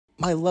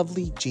my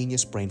lovely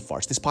genius brain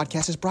farts. This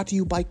podcast is brought to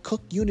you by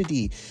Cook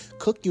Unity.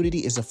 Cook Unity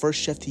is the first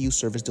chef-to-you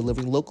service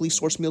delivering locally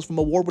sourced meals from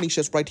award-winning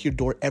chefs right to your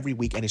door every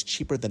week and is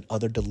cheaper than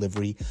other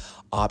delivery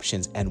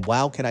options. And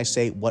wow, can I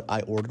say what I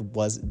ordered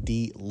was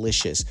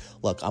delicious.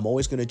 Look, I'm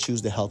always going to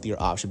choose the healthier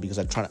option because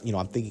I'm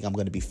thinking I'm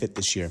going to be fit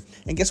this year.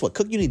 And guess what?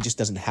 Cook Unity just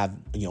doesn't have,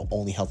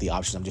 only healthy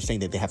options. I'm just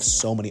saying that they have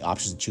so many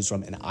options to choose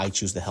from, and I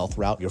choose the health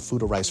route. Your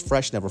food arrives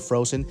fresh, never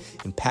frozen,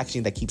 in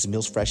packaging that keeps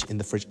meals fresh in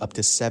the fridge up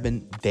to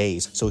 7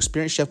 days. So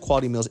experience chef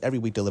quality meals every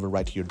week delivered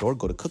right to your door.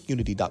 Go to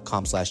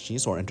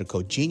cookunity.com/genius or enter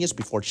code GENIUS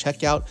before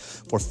checkout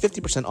for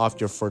 50% off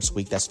your first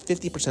week. That's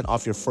 50%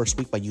 off your first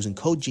week by using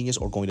code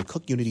GENIUS or going to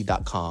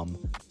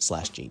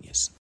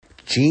cookunity.com/genius.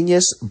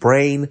 Genius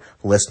Brain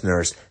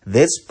listeners,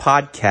 this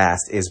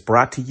podcast is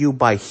brought to you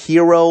by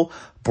Hero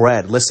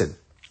Bread. Listen,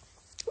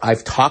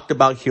 I've talked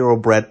about Hero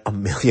Bread a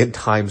million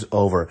times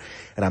over,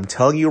 and I'm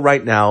telling you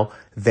right now,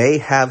 they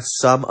have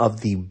some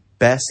of the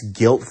best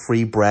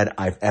guilt-free bread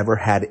I've ever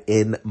had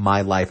in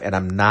my life. And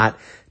I'm not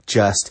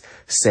just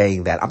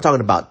saying that. I'm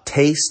talking about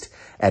taste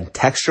and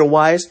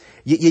texture-wise.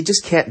 You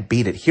just can't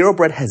beat it. Hero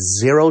Bread has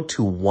 0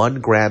 to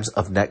 1 grams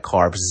of net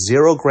carbs,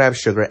 0 grams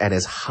sugar, and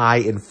is high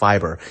in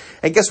fiber.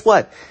 And guess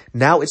what?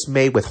 Now it's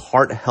made with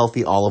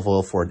heart-healthy olive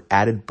oil for an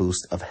added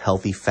boost of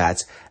healthy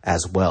fats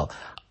as well.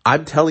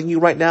 I'm telling you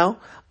right now,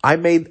 I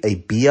made a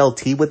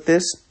BLT with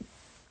this,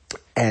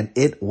 and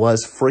it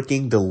was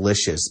freaking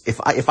delicious. If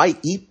I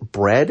eat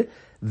bread,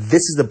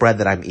 this is the bread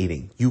that I'm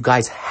eating. You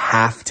guys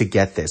have to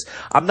get this.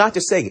 I'm not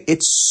just saying,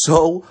 it's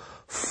so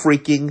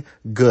freaking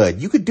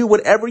good. You could do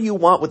whatever you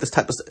want with this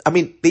type of stuff. I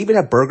mean, they even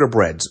have burger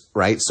breads,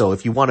 right? So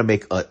if you want to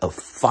make a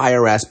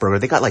fire ass burger,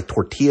 they got like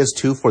tortillas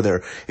too for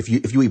their, if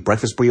you eat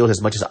breakfast burritos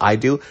as much as I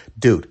do,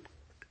 dude,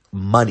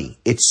 money.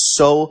 It's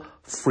so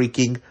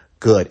freaking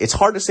good. It's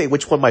hard to say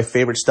which one my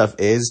favorite stuff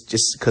is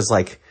just because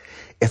like,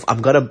 if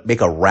I'm going to make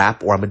a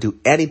wrap or I'm going to do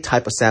any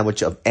type of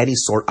sandwich of any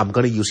sort, I'm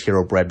going to use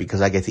Hero Bread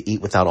because I get to eat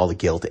without all the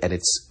guilt, and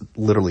it's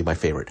literally my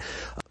favorite.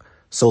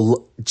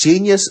 So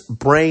Genius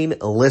Brain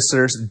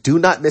listeners, do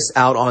not miss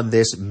out on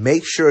this.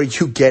 Make sure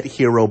you get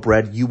Hero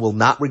Bread. You will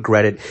not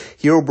regret it.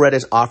 Hero Bread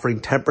is offering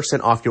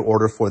 10% off your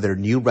order for their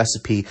new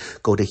recipe.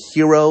 Go to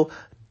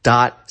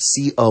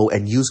hero.co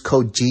and use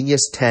code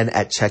GENIUS10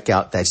 at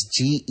checkout. That's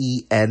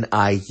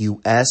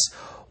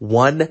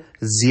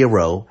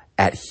GENIUS10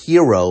 at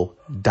hero.co.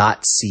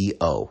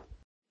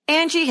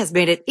 Angie has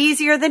made it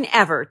easier than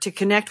ever to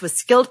connect with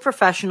skilled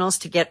professionals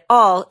to get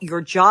all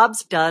your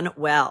jobs done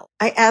well.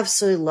 I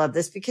absolutely love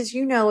this because,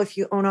 if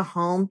you own a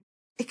home,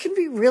 it can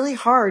be really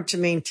hard to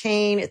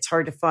maintain. It's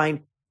hard to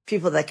find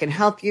people that can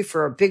help you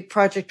for a big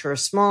project or a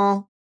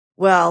small.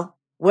 Well,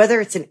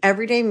 whether it's in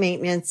everyday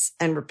maintenance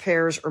and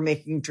repairs or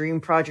making dream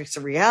projects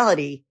a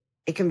reality,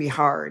 it can be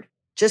hard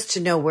just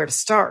to know where to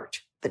start.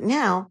 But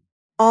now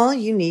all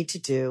you need to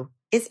do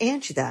is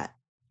Angie that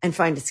and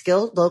find a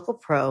skilled local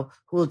pro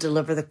who will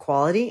deliver the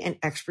quality and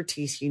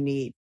expertise you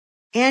need.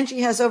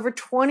 Angie has over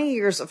 20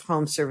 years of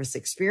home service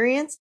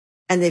experience,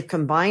 and they've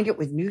combined it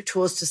with new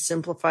tools to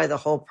simplify the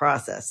whole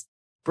process.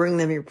 Bring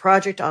them your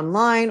project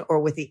online or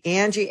with the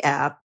Angie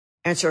app,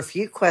 answer a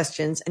few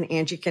questions, and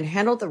Angie can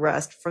handle the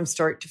rest from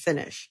start to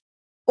finish.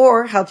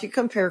 Or help you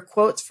compare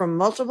quotes from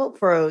multiple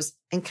pros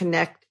and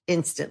connect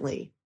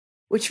instantly,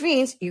 which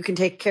means you can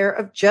take care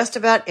of just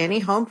about any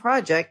home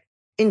project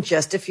in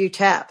just a few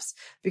taps.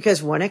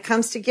 Because when it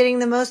comes to getting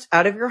the most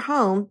out of your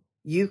home,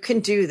 you can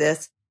do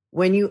this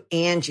when you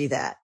Angie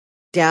that.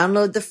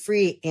 Download the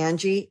free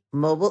Angie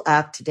mobile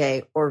app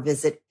today or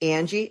visit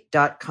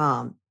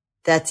Angie.com.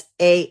 That's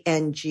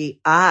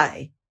ANGI.com.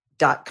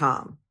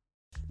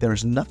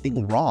 There's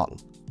nothing wrong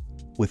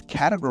with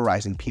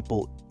categorizing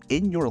people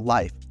in your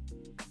life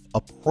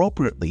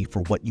appropriately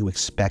for what you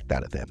expect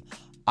out of them.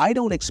 I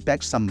don't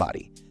expect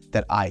somebody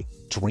that I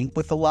drink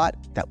with a lot,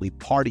 that we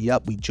party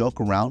up, we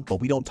joke around, but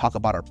we don't talk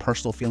about our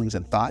personal feelings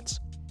and thoughts,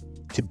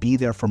 to be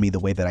there for me the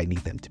way that I need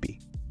them to be.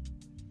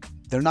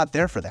 They're not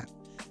there for that.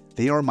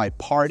 They are my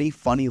party,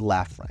 funny,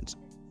 laugh friends.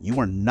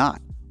 You are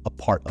not a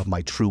part of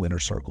my true inner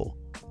circle.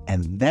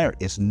 And there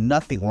is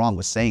nothing wrong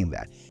with saying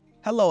that.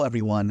 Hello,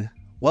 everyone.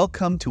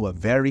 Welcome to a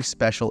very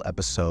special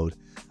episode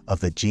of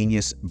the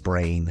Genius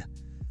Brain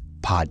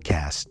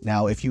podcast.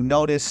 Now, if you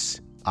notice,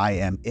 I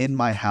am in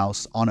my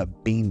house on a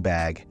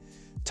beanbag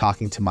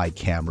talking to my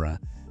camera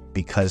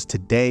because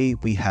today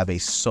we have a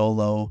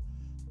solo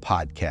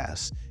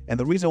podcast. And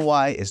the reason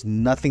why is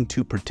nothing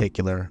too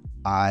particular.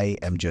 I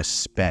am just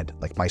spent.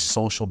 Like, my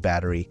social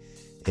battery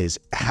is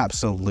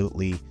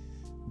absolutely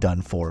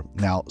done for.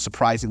 Now,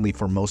 surprisingly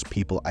for most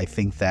people, I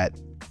think that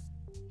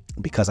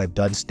because I've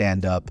done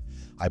stand-up,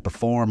 I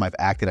perform, I've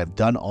acted, I've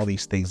done all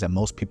these things that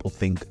most people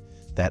think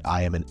that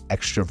I am an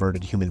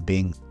extroverted human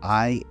being.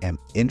 I am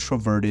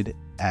introverted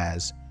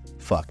as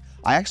fuck.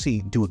 I actually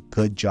do a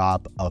good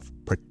job of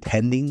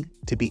pretending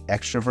to be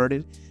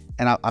extroverted,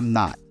 and I'm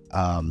not.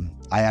 I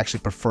actually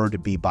prefer to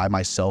be by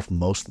myself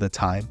most of the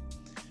time,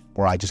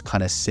 where I just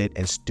kind of sit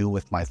and stew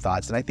with my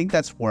thoughts. And I think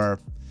that's where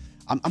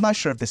I'm not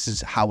sure if this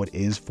is how it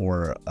is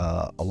for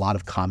a lot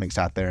of comics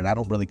out there, and I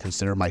don't really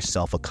consider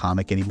myself a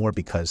comic anymore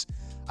because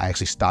I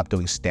actually stopped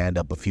doing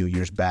stand-up a few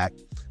years back,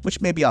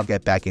 which maybe I'll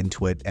get back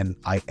into it, and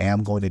I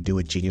am going to do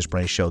a Genius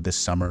Brain show this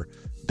summer.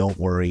 Don't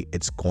worry,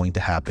 it's going to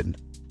happen.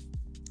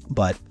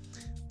 But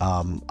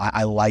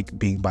I like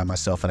being by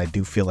myself, and I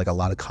do feel like a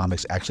lot of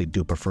comics actually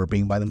do prefer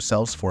being by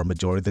themselves for a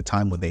majority of the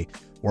time when they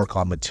work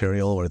on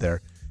material or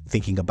they're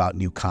thinking about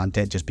new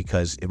content, just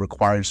because it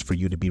requires for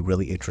you to be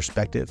really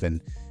introspective,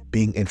 and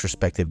being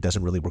introspective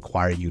doesn't really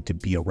require you to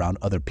be around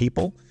other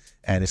people,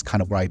 and it's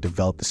kind of where I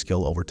developed the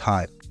skill over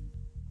time.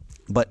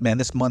 But man,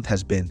 this month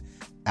has been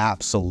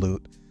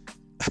absolute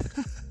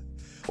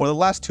or the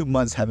last 2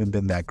 months haven't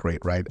been that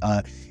great, right?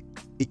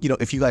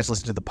 If you guys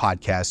listen to the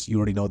podcast, you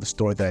already know the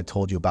story that I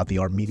told you about the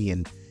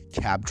Armenian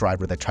cab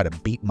driver that tried to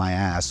beat my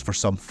ass for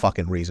some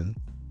fucking reason.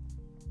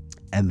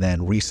 And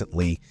then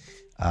recently,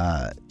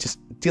 just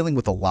dealing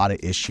with a lot of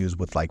issues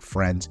with like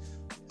friends.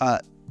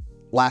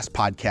 Last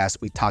podcast,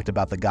 we talked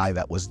about the guy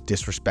that was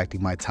disrespecting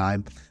my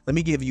time. Let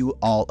me give you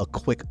all a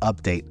quick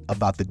update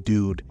about the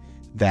dude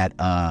that,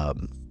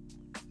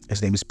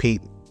 his name is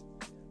Pete.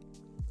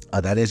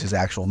 That is his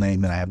actual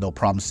name, and I have no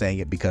problem saying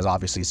it because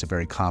obviously it's a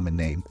very common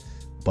name.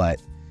 But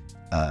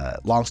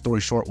long story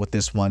short, with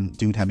this one,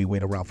 dude had me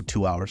wait around for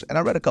 2 hours. And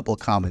I read a couple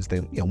of comments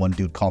that, one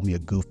dude called me a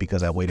goof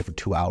because I waited for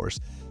 2 hours.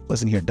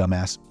 Listen here,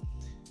 dumbass.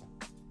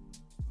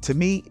 To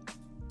me,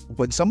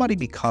 when somebody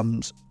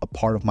becomes a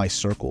part of my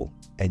circle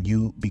and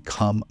you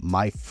become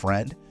my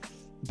friend,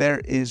 there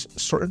is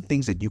certain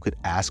things that you could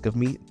ask of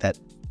me that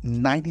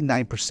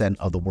 99%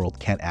 of the world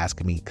can't ask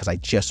of me because I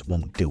just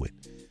won't do it.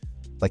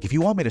 Like, if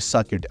you want me to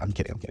suck your I'm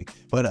kidding.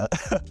 But,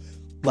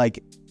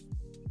 like,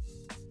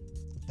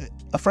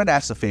 a friend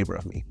asks a favor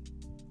of me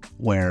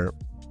where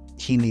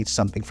he needs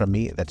something from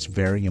me that's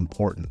very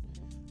important,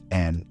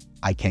 and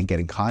I can't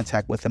get in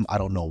contact with him. I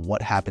don't know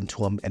what happened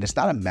to him. And it's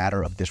not a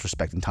matter of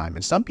disrespecting time.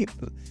 And some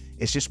people,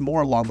 it's just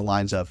more along the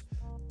lines of,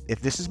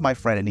 if this is my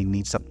friend and he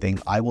needs something,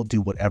 I will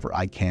do whatever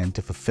I can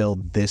to fulfill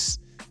this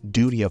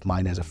duty of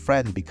mine as a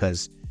friend,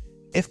 because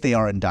if they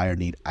are in dire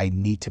need, I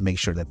need to make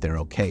sure that they're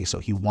okay. So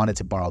he wanted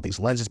to borrow these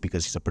lenses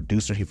because he's a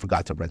producer. He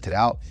forgot to rent it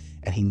out,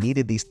 and he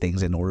needed these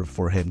things in order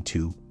for him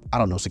to,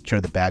 secure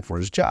the bag for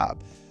his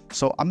job.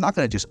 So I'm not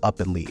going to just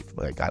up and leave.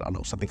 Like,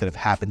 something could have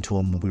happened to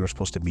him when we were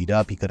supposed to meet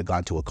up. He could have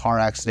gone to a car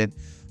accident.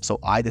 So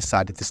I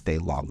decided to stay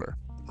longer,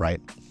 right?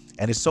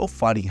 And it's so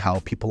funny how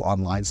people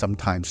online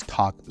sometimes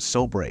talk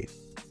so brave,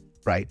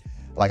 right?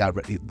 Like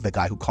the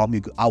guy who called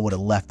me, I would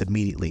have left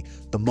immediately.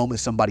 The moment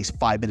somebody's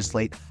 5 minutes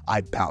late, I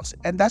bounce.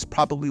 And that's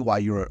probably why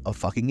you're a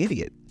fucking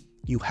idiot.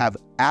 You have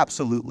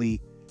absolutely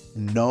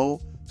no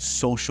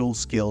social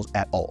skills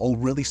at all. Oh,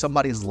 really?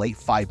 Somebody is late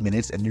 5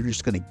 minutes and you're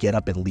just going to get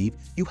up and leave?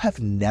 You have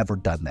never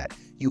done that.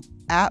 You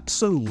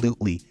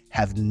absolutely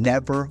have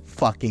never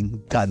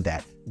fucking done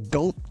that.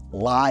 Don't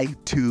lie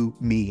to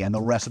me and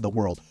the rest of the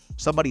world.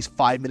 Somebody's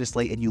 5 minutes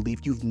late and you leave.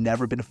 You've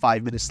never been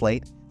 5 minutes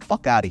late.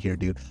 Fuck out of here,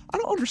 dude. I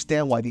don't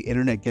understand why the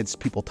internet gets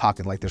people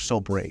talking like they're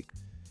so brave.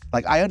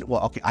 Like,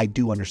 I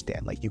do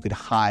understand. Like, you could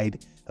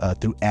hide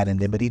through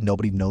anonymity.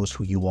 Nobody knows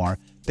who you are.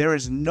 There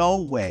is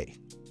no way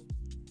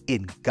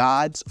in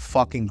God's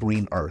fucking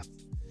green earth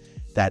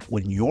that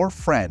when your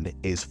friend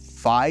is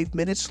 5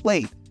 minutes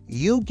late,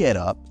 you get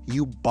up,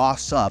 you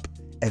boss up,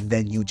 and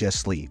then you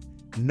just leave.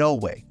 No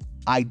way.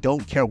 I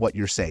don't care what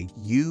you're saying.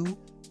 You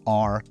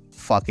are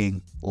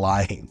fucking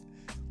lying.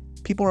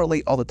 People are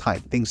late all the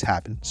time. Things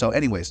happen. So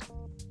anyways,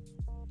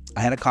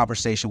 I had a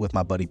conversation with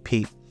my buddy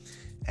Pete,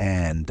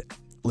 and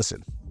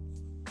listen,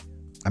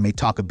 I may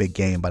talk a big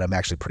game, but I'm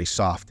actually pretty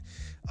soft.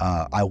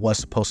 I was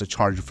supposed to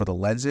charge for the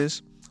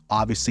lenses.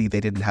 Obviously, they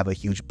didn't have a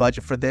huge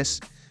budget for this.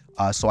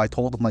 So I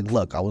told them, like,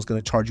 look, I was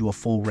going to charge you a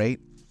full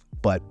rate,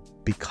 but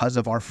because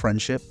of our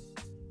friendship,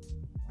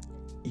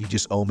 you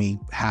just owe me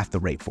half the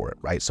rate for it,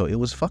 right? So it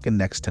was fucking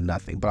next to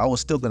nothing, but I was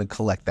still going to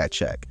collect that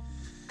check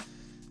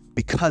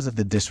because of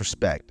the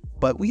disrespect.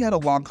 But we had a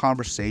long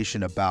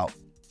conversation about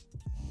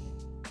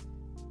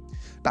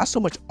not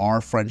so much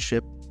our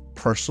friendship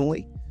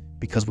personally,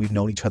 because we've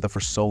known each other for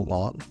so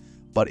long,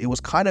 but it was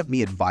kind of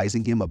me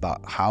advising him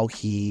about how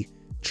he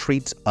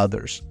treats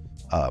others.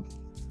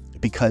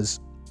 Because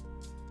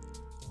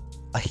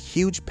a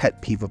huge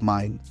pet peeve of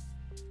mine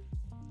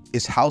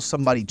is how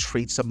somebody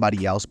treats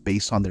somebody else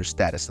based on their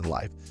status in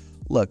life.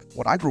 Look,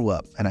 when I grew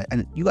up,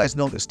 and you guys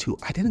know this too,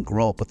 I didn't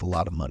grow up with a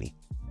lot of money.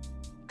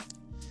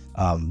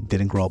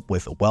 Didn't grow up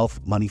with wealth,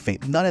 money, fame,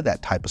 none of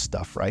that type of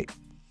stuff, right?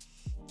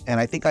 And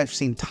I think I've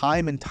seen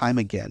time and time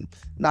again,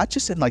 not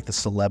just in like the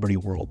celebrity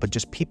world, but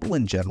just people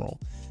in general.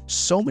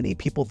 So many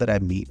people that I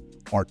meet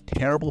are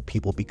terrible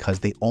people because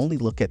they only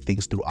look at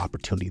things through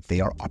opportunity.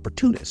 They are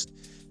opportunists.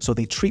 So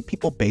they treat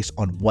people based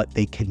on what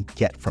they can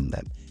get from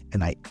them.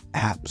 And I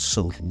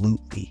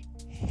absolutely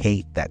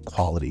hate that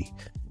quality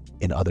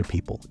in other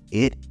people.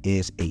 It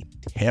is a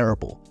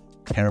terrible,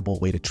 terrible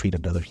way to treat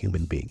another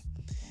human being.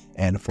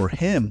 And for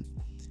him,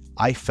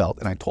 I felt,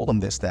 and I told him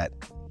this, that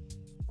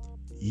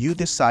you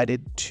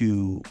decided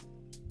to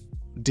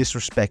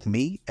disrespect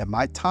me and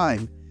my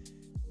time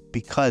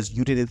because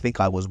you didn't think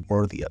I was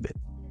worthy of it.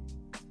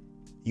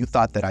 You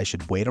thought that I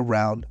should wait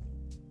around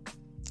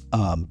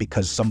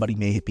because somebody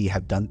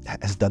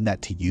has done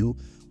that to you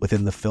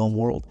within the film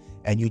world,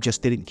 and you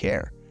just didn't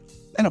care.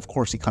 And of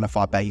course, he kind of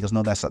fought back. He goes,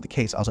 no, that's not the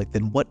case. I was like,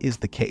 then what is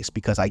the case?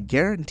 Because I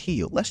guarantee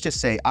you, let's just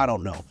say, I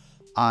don't know,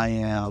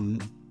 I'm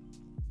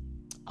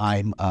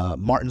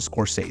Martin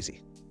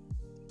Scorsese.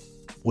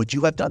 Would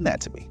you have done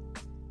that to me?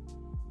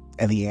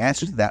 And the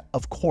answer to that,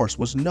 of course,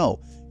 was no.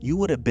 You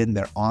would have been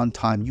there on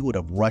time. You would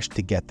have rushed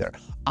to get there.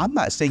 I'm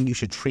not saying you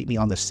should treat me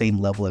on the same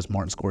level as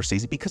Martin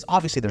Scorsese, because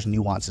obviously there's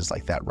nuances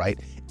like that, right?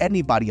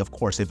 Anybody, of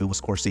course, if it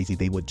was Scorsese,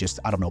 they would just,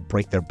 I don't know,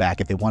 break their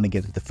back if they want to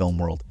get into the film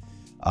world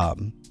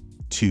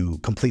to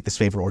complete this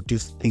favor or do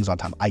things on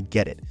time. I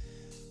get it.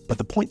 But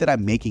the point that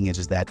I'm making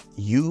is that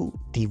you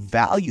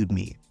devalued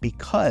me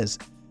because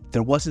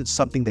there wasn't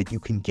something that you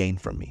can gain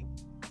from me.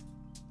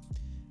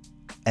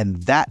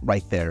 And that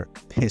right there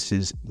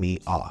pisses me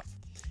off.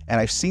 And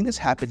I've seen this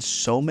happen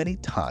so many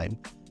times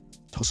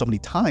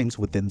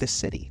within this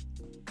city.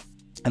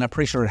 And I'm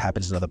pretty sure it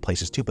happens in other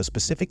places too, but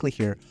specifically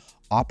here,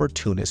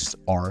 opportunists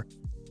are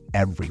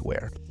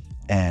everywhere.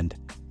 And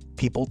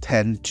people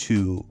tend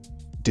to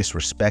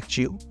disrespect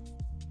you,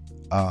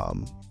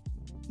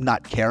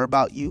 not care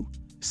about you,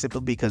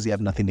 simply because you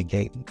have nothing to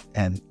gain.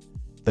 And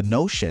the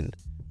notion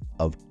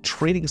of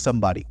treating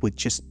somebody with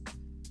just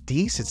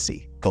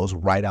decency goes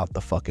right out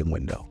the fucking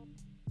window,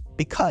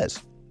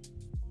 because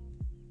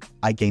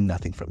I gain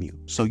nothing from you.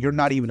 So you're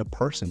not even a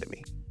person to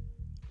me.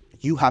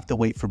 You have to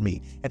wait for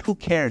me. And who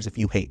cares if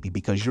you hate me,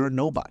 because you're a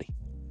nobody.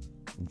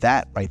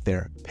 That right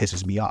there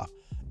pisses me off.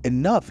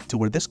 Enough to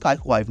where this guy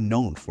who I've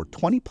known for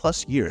 20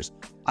 plus years,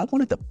 I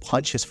wanted to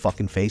punch his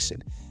fucking face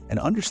in. And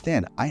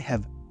understand, I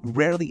have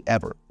rarely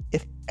ever,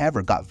 if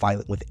ever, got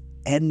violent with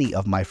any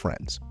of my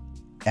friends.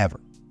 Ever.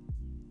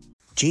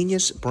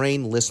 Genius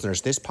Brain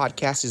listeners, this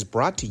podcast is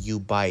brought to you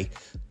by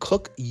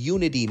Cook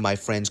Unity, my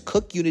friends.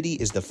 Cook Unity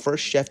is the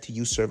first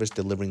chef-to-you service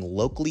delivering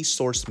locally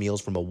sourced meals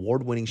from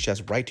award-winning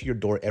chefs right to your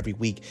door every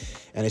week,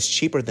 and it's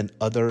cheaper than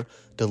other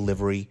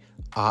delivery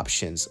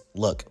options.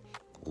 Look,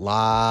 a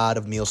lot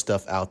of meal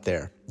stuff out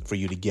there for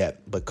you to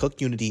get, but Cook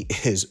Unity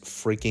is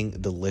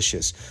freaking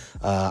delicious.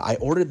 I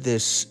ordered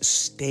this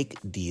steak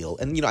deal,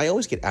 and I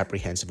always get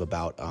apprehensive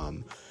about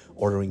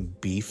ordering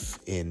beef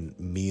in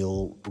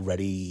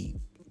meal-ready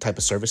type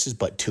of services,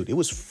 but dude, it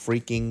was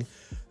freaking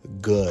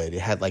good. It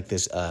had like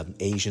this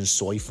Asian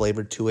soy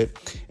flavor to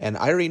it, and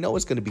I already know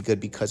it's going to be good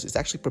because it's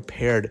actually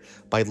prepared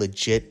by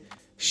legit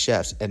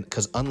chefs. And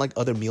because unlike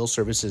other meal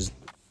services,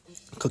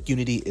 Cook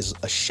Unity is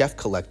a chef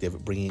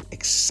collective bringing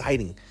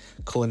exciting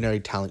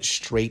culinary talent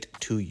straight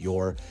to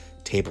your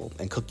table.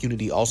 And Cook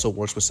Unity also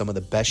works with some of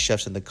the best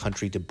chefs in the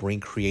country to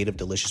bring creative,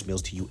 delicious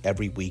meals to you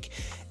every week.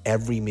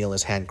 Every meal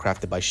is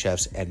handcrafted by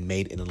chefs and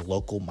made in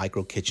local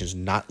micro kitchens,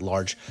 not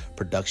large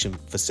production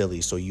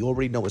facilities. So you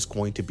already know it's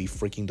going to be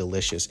freaking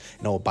delicious.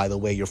 And oh, by the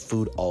way, your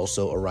food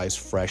also arrives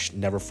fresh,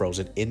 never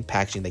frozen, in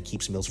packaging that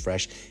keeps meals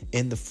fresh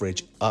in the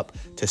fridge up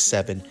to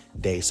 7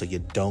 days. So you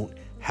don't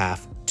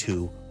have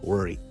to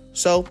worry.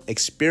 So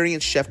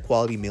experience chef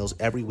quality meals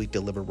every week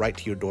delivered right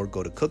to your door.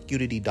 Go to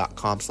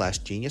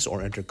cookunity.com/genius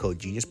or enter code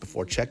GENIUS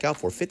before checkout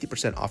for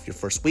 50% off your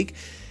first week.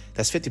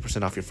 That's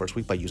 50% off your first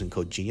week by using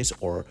code GENIUS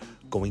or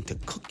going to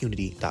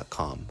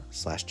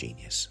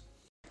cookunity.com/genius.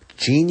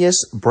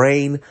 Genius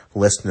Brain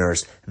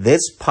listeners,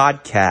 this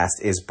podcast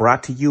is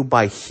brought to you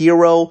by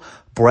Hero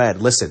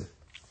Bread. Listen,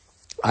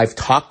 I've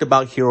talked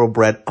about Hero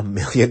Bread a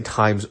million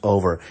times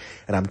over,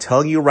 and I'm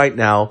telling you right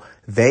now,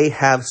 they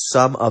have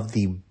some of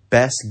the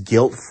best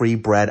guilt-free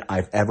bread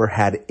I've ever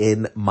had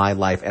in my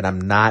life. And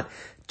I'm not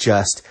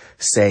just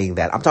saying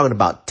that. I'm talking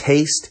about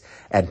taste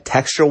and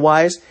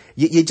texture-wise.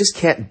 You just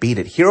can't beat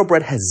it. Hero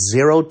Bread has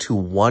 0 to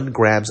 1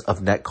 grams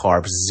of net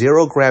carbs,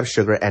 0 grams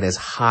sugar, and is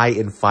high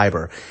in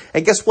fiber.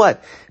 And guess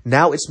what?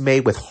 Now it's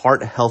made with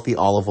heart-healthy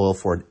olive oil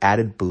for an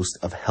added boost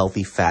of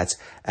healthy fats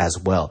as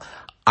well.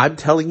 I'm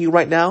telling you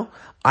right now,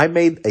 I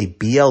made a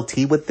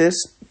BLT with this,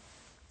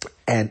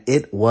 and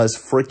it was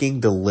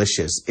freaking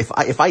delicious. If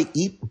I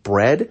eat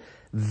bread,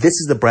 this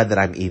is the bread that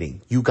I'm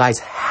eating. You guys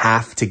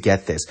have to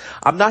get this.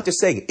 I'm not just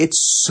saying,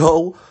 it's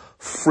so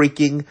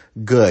freaking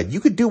good. You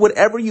could do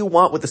whatever you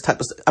want with this type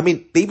of stuff. I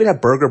mean, they even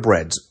have burger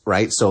breads,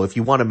 right? So if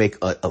you want to make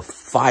a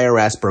fire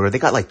ass burger, they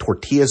got like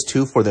tortillas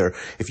too for their,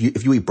 if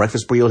you eat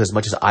breakfast burritos as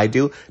much as I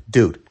do,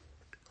 dude,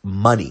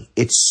 money.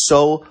 It's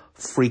so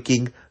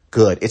freaking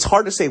good. It's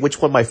hard to say which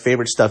one my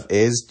favorite stuff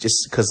is,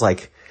 just because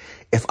like,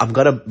 if I'm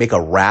going to make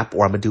a wrap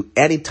or I'm going to do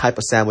any type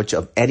of sandwich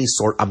of any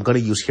sort, I'm going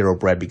to use Hero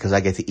Bread because I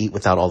get to eat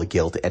without all the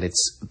guilt, and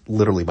it's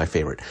literally my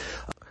favorite.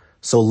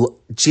 So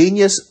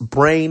Genius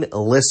Brain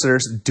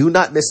listeners, do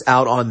not miss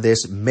out on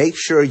this. Make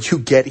sure you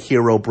get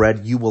Hero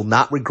Bread. You will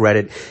not regret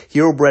it.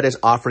 Hero Bread is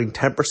offering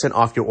 10%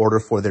 off your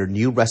order for their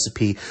new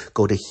recipe.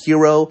 Go to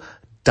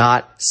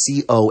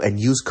hero.co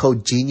and use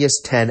code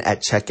GENIUS10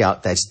 at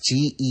checkout. That's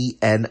GENIUS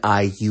 10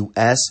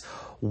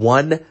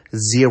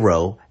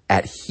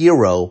 at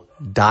hero.co.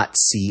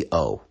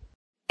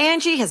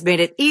 Angie has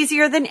made it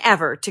easier than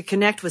ever to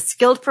connect with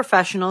skilled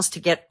professionals to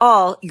get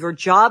all your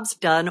jobs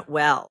done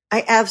well.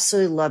 I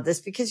absolutely love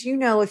this because,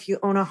 if you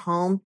own a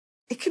home,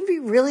 it can be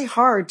really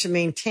hard to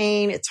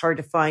maintain. It's hard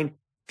to find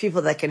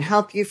people that can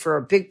help you for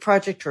a big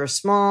project or a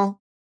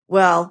small.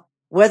 Well,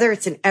 whether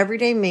it's in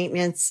everyday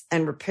maintenance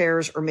and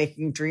repairs or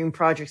making dream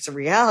projects a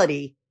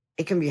reality,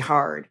 it can be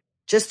hard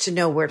just to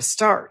know where to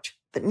start.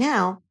 But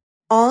now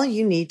all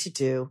you need to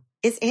do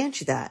is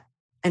Angie that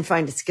and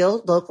find a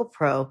skilled local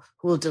pro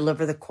who will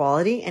deliver the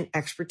quality and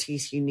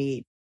expertise you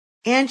need.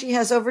 Angie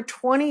has over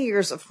 20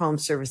 years of home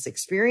service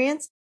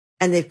experience,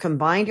 and they've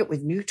combined it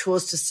with new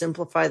tools to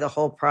simplify the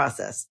whole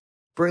process.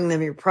 Bring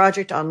them your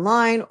project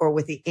online or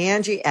with the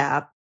Angie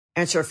app,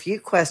 answer a few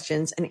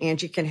questions, and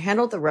Angie can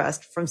handle the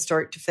rest from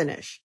start to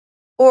finish.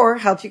 Or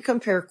help you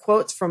compare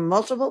quotes from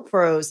multiple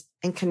pros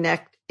and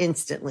connect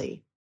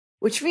instantly,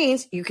 which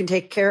means you can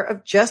take care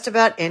of just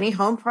about any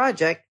home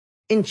project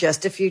in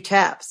just a few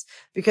taps.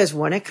 Because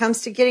when it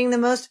comes to getting the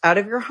most out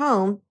of your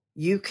home,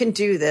 you can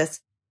do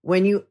this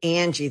when you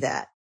Angie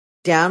that.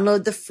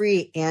 Download the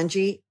free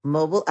Angie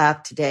mobile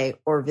app today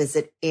or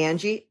visit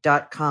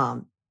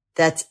Angie.com.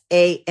 That's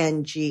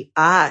ANGI.com.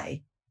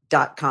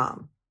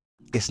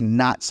 It's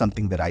not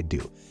something that I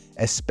do,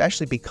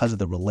 especially because of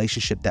the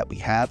relationship that we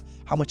have,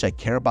 how much I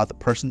care about the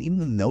person. Even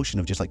the notion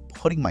of just like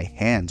putting my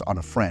hands on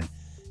a friend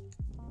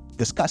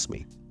disgusts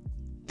me.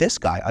 This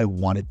guy, I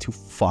wanted to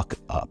fuck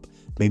up.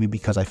 Maybe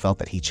because I felt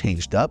that he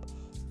changed up,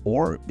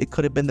 or it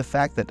could have been the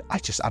fact that I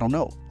don't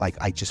know. Like,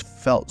 I just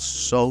felt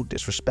so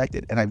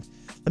disrespected. And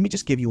let me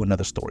just give you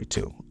another story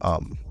too.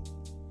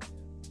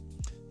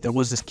 There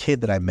was this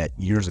kid that I met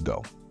years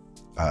ago.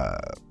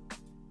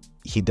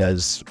 He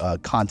does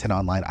content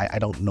online. I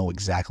don't know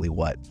exactly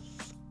what,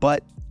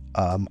 but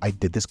I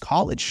did this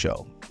college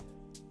show.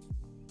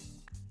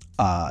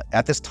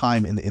 At this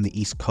time in the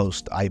East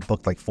Coast, I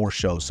booked like 4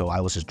 shows. So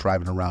I was just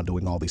driving around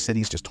doing all these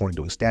cities, just touring,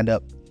 doing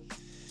stand-up.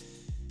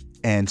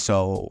 And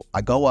so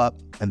I go up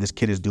and this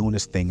kid is doing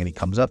his thing and he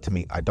comes up to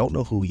me. I don't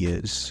know who he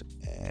is.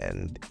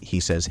 And he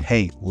says,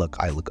 "Hey, look,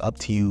 I look up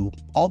to you."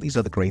 All these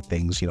other great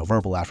things,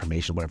 verbal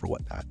affirmation, whatever,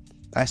 whatnot.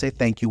 I say,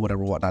 "Thank you,"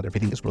 whatever, whatnot.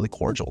 Everything is really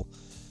cordial.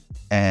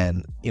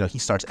 And, he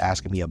starts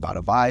asking me about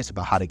advice,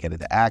 about how to get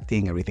into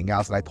acting, everything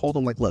else. And I told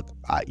him, like, look,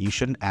 you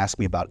shouldn't ask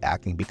me about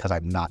acting because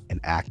I'm not an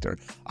actor.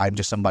 I'm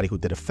just somebody who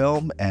did a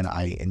film and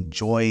I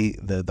enjoy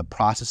the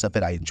process of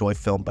it. I enjoy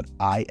film, but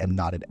I am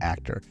not an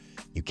actor.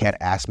 You can't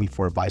ask me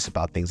for advice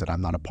about things that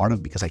I'm not a part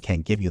of because I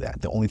can't give you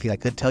that. The only thing I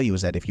could tell you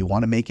is that if you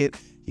want to make it,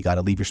 you got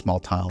to leave your small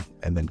town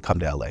and then come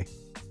to LA.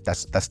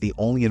 That's the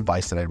only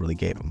advice that I really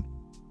gave him.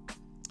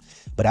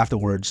 But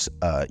afterwards,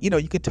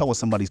 you could tell when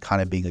somebody's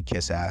kind of being a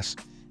kiss ass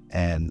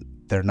and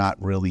they're not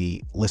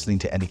really listening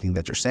to anything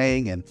that you're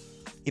saying. And,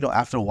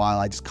 after a while,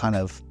 I just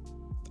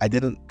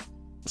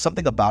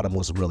something about him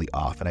was really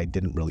off and I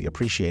didn't really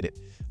appreciate it.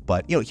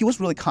 But, he was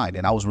really kind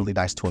and I was really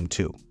nice to him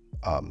too.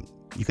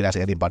 You could ask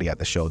anybody at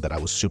the show that I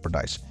was super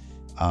nice.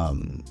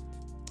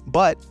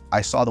 But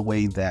I saw the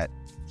way that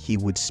he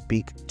would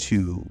speak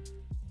to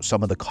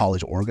some of the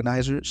college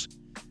organizers,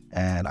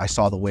 and I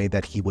saw the way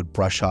that he would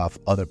brush off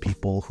other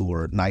people who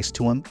were nice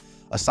to him.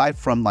 Aside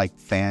from like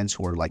fans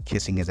who are like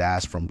kissing his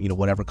ass from,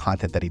 whatever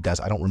content that he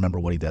does. I don't remember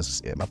what he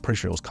does. I'm pretty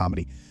sure it was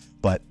comedy.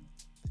 But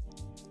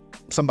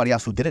somebody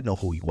else who didn't know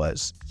who he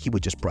was, he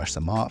would just brush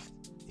them off.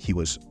 He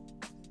was,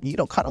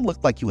 kind of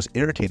looked like he was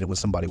irritated when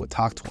somebody would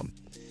talk to him.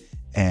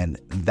 And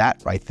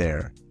that right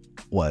there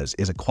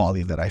is a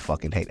quality that I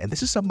fucking hate. And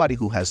this is somebody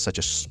who has such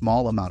a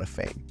small amount of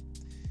fame.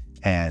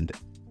 And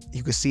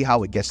you can see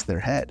how it gets to their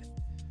head.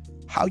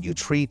 How you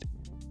treat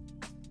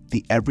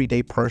the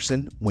everyday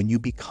person when you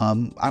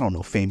become,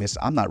 famous.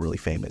 I'm not really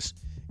famous.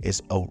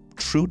 Is a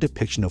true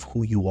depiction of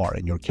who you are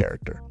and your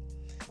character.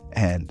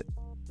 And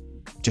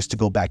just to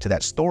go back to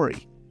that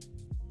story,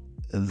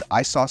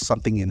 I saw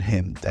something in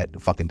him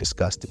that fucking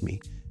disgusted me.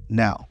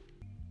 Now,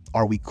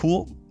 are we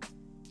cool?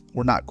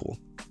 We're not cool.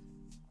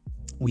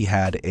 We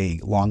had a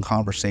long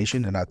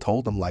conversation and I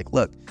told him, like,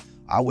 look,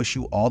 I wish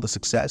you all the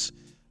success,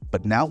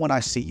 but now when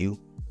I see you,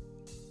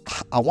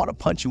 I want to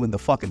punch you in the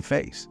fucking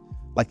face.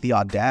 Like, the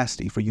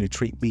audacity for you to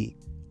treat me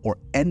or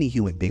any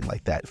human being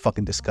like that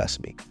fucking disgusts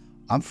me.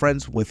 I'm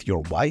friends with your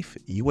wife.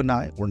 You and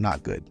I, we're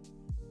not good.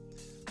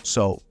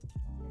 So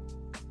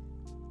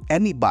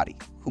anybody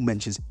who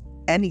mentions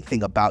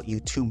anything about you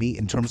to me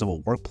in terms of a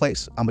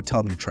workplace, I'm going to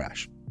tell them you're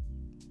trash.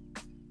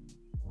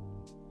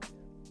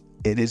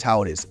 It is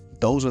how it is.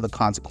 Those are the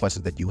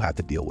consequences that you have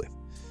to deal with.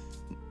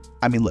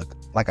 I mean, look,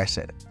 like I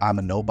said, I'm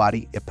a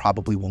nobody. It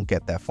probably won't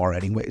get that far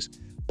anyways,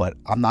 but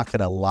I'm not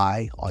going to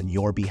lie on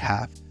your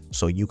behalf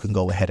so you can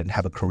go ahead and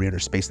have a career in a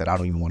space that I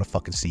don't even want to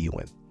fucking see you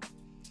in.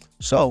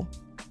 So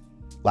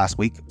last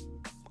week,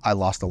 I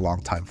lost a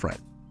longtime friend,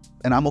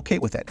 and I'm okay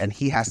with that. And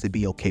he has to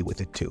be okay with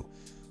it too.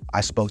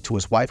 I spoke to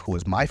his wife, who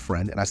is my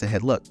friend, and I said, hey,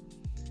 look,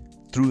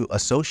 through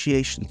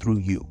association, through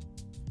you,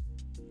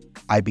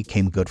 I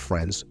became good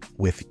friends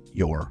with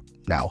your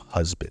now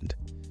husband.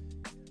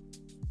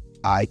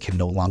 I can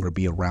no longer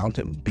be around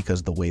him because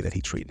of the way that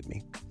he treated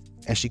me.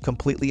 And she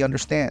completely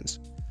understands.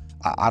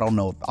 I don't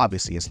know.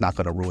 Obviously, it's not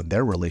going to ruin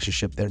their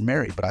relationship. They're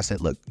married. But I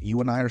said, look,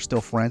 you and I are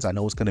still friends. I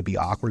know it's going to be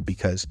awkward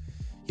because,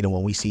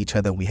 when we see each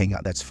other and we hang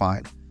out, that's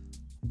fine.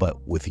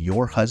 But with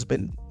your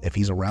husband, if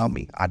he's around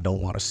me, I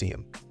don't want to see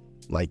him.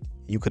 Like,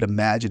 you could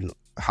imagine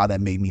how that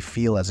made me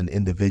feel as an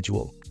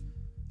individual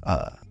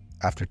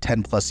after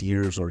 10 plus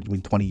years or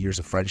even 20 years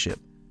of friendship,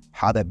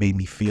 how that made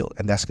me feel.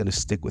 And that's going to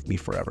stick with me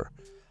forever.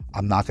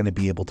 I'm not going to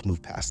be able to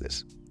move past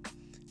this.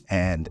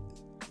 And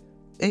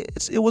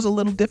it was a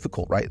little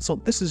difficult, right? So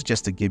this is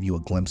just to give you a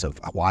glimpse of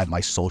why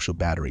my social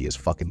battery is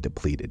fucking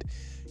depleted.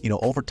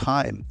 Over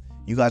time,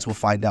 you guys will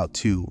find out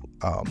too,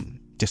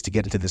 just to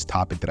get into this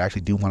topic that I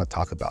actually do want to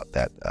talk about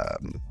that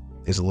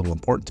is a little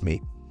important to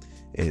me,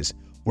 is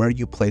where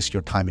you place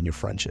your time in your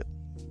friendship.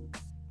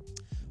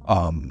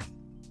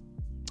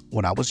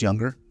 When I was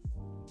younger,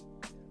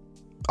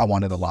 I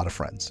wanted a lot of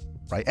friends,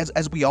 right?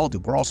 As we all do.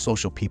 We're all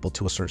social people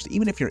to a certain,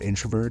 even if you're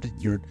introverted,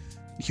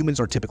 humans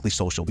are typically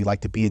social. We like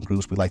to be in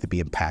groups. We like to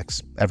be in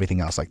packs, everything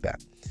else like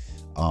that.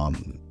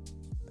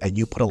 And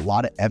you put a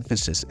lot of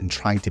emphasis in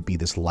trying to be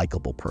this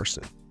likable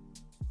person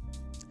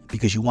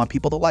because you want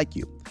people to like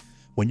you.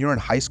 When you're in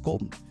high school,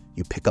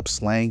 you pick up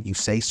slang, you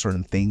say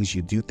certain things,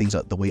 you do things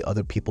the way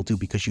other people do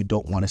because you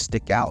don't want to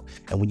stick out.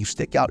 And when you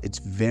stick out, it's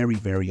very,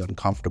 very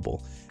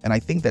uncomfortable. And I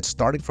think that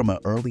starting from an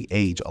early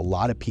age, a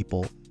lot of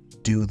people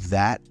do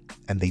that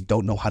and they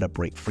don't know how to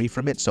break free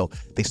from it. So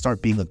they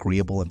start being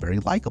agreeable and very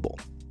likable.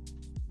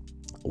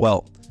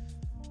 Well,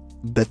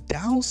 the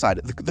downside,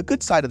 the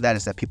good side of that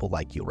is that people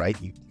like you, right?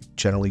 You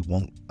generally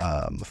won't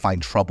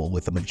find trouble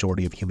with the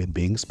majority of human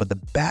beings. But the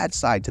bad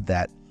side to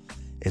that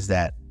is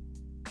that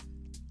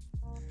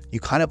you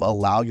kind of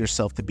allow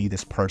yourself to be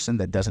this person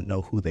that doesn't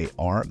know who they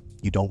are.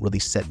 You don't really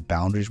set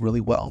boundaries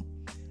really well,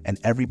 and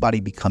everybody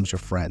becomes your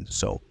friend.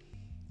 So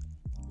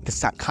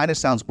this kind of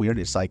sounds weird.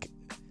 It's like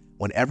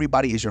when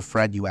everybody is your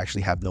friend, you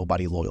actually have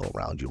nobody loyal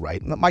around you,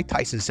 right? Mike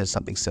Tyson says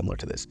something similar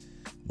to this,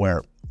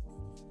 where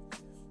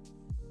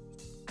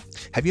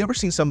have you ever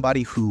seen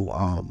somebody who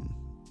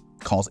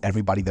calls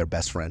everybody their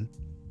best friend?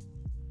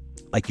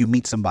 Like you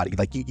meet somebody,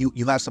 like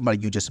you have somebody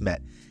you just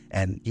met,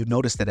 and you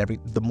notice that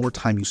the more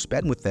time you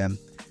spend with them,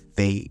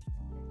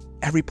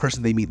 every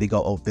person they meet, they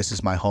go, oh, this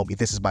is my homie,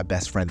 this is my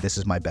best friend, this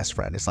is my best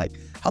friend. It's like,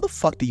 how the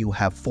fuck do you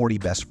have 40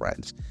 best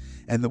friends?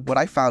 And what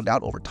I found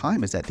out over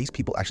time is that these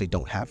people actually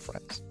don't have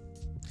friends.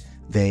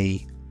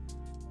 They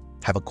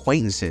have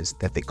acquaintances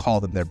that they call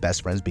them their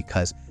best friends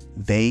because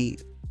they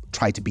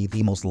try to be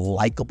the most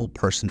likable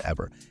person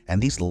ever.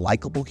 And these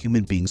likable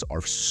human beings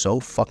are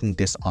so fucking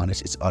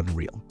dishonest, it's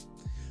unreal.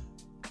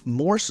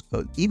 More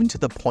so, even to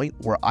the point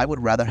where I would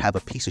rather have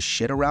a piece of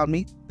shit around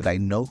me that I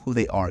know who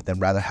they are than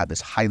rather have this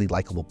highly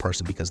likable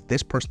person, because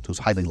this person who's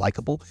highly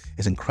likable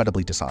is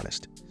incredibly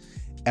dishonest.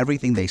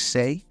 Everything they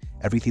say,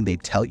 everything they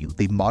tell you,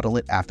 they model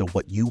it after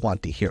what you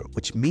want to hear,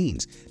 which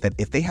means that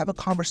if they have a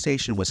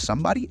conversation with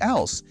somebody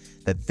else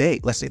that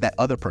let's say that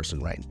other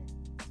person, right?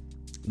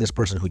 This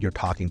person who you're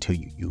talking to,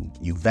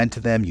 you vent to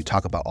them, you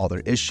talk about all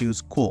their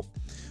issues, cool.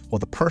 Well,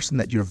 the person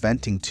that you're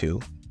venting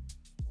to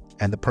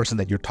and the person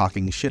that you're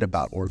talking shit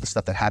about or the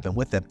stuff that happened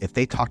with them, if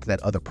they talk to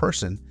that other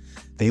person,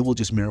 they will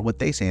just mirror what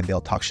they say and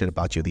they'll talk shit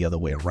about you the other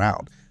way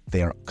around.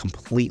 They are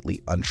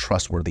completely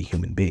untrustworthy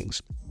human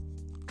beings.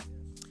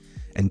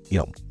 And,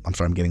 I'm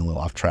sorry, I'm getting a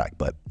little off track,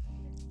 but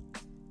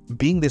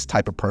being this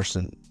type of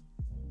person,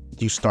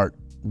 you start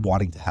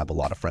wanting to have a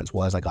lot of friends.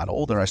 Well, as I got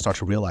older, I start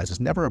to realize it's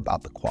never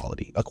about the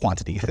quantity.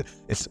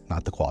 It's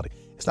not the quality.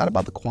 It's not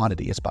about the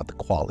quantity. It's about the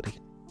quality.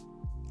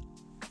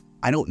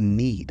 I don't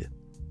need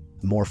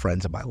more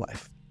friends in my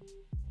life.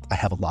 I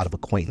have a lot of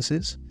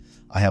acquaintances.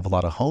 I have a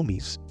lot of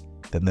homies.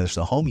 Then there's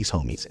the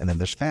homies, and then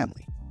there's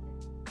family.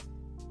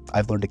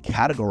 I've learned to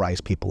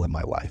categorize people in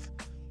my life.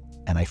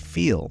 And I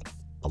feel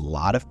a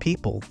lot of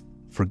people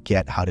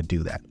forget how to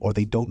do that, or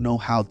they don't know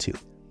how to.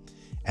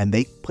 And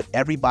they put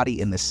everybody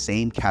in the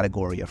same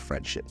category of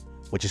friendship,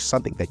 which is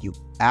something that you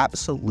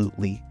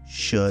absolutely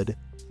should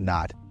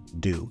not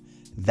do.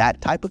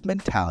 That type of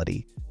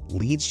mentality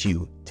leads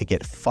you to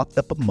get fucked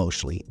up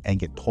emotionally and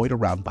get toyed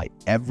around by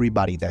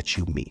everybody that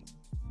you meet.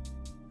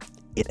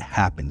 It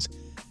happens.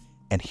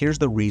 And here's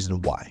the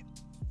reason why.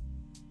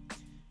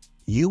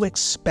 You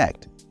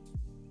expect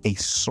a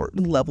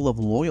certain level of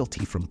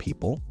loyalty from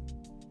people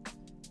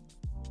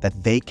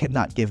that they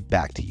cannot give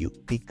back to you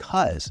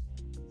because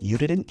you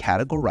didn't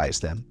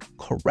categorize them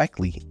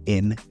correctly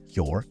in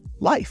your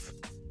life.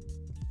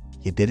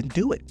 You didn't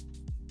do it.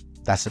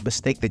 That's a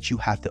mistake that you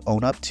have to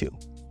own up to.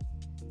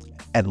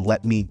 And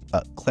let me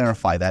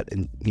clarify that,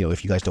 and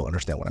if you guys don't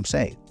understand what I'm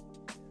saying.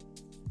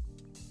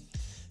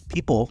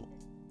 People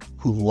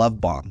who love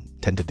bomb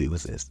tend to do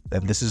is this,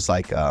 and this is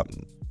like, I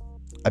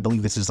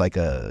believe this is like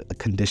a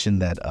condition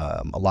that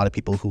a lot of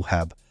people who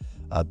have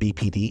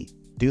BPD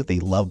do.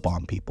 They love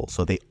bomb people,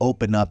 so they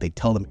open up, they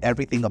tell them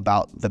everything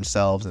about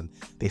themselves, and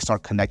they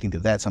start connecting to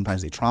that.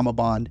 Sometimes they trauma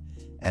bond,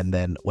 and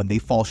then when they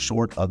fall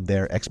short of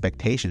their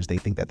expectations, they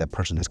think that that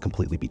person has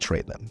completely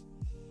betrayed them.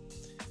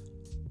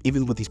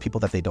 Even with these people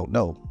that they don't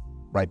know,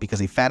 right? Because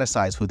they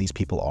fantasize who these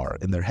people are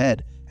in their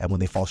head. And when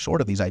they fall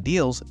short of these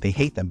ideals, they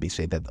hate them. They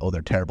say that, oh,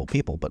 they're terrible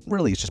people. But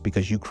really, it's just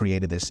because you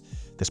created this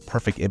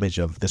perfect image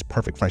of this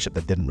perfect friendship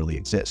that didn't really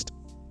exist.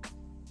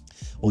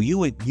 Well,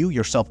 you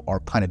yourself are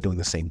kind of doing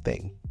the same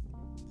thing.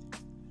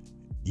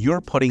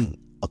 You're putting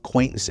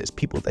acquaintances,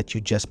 people that you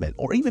just met,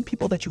 or even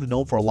people that you've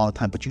known for a long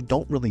time, but you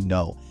don't really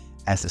know,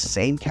 as the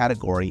same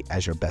category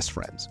as your best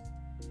friends.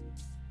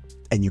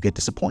 And you get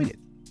disappointed.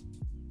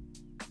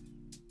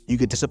 You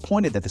get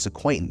disappointed that this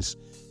acquaintance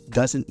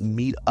doesn't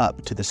meet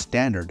up to the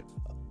standard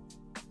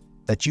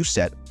that you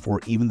set for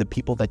even the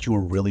people that you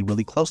are really,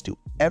 really close to.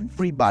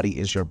 Everybody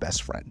is your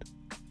best friend.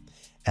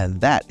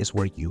 And that is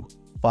where you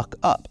fuck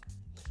up.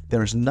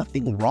 There is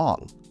nothing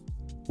wrong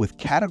with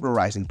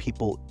categorizing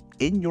people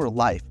in your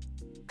life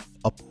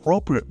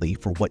appropriately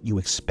for what you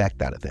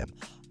expect out of them.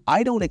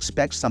 I don't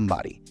expect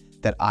somebody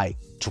that I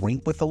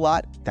drink with a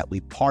lot, that we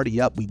party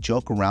up, we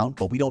joke around,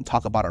 but we don't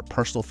talk about our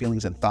personal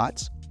feelings and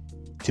thoughts,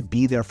 to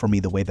be there for me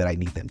the way that I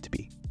need them to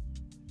be.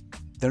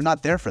 They're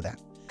not there for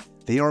that.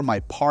 They are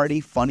my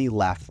party, funny,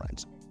 laugh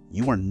friends.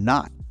 You are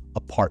not a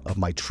part of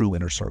my true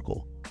inner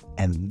circle.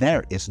 And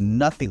there is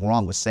nothing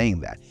wrong with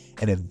saying that.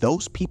 And if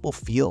those people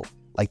feel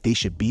like they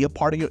should be a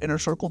part of your inner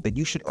circle, then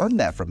you should earn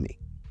that from me.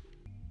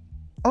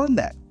 Earn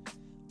that.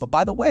 But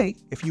by the way,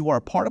 if you are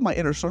a part of my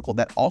inner circle,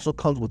 that also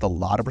comes with a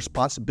lot of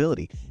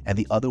responsibility, and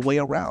the other way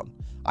around.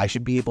 I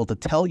should be able to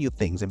tell you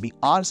things and be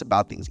honest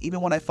about things,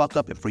 even when I fuck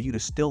up, and for you to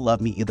still love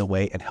me either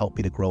way and help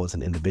me to grow as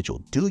an individual.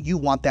 Do you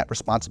want that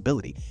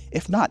responsibility?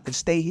 If not, then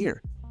stay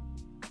here.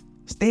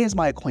 Stay as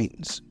my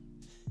acquaintance.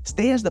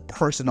 Stay as the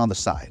person on the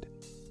side.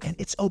 And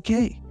it's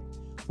okay.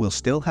 We'll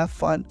still have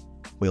fun.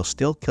 We'll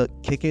still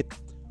kick it.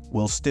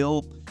 We'll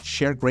still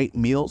share great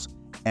meals.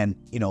 And,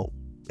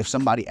 if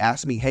somebody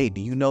asks me, hey,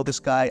 do you know this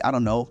guy? I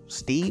don't know,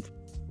 Steve?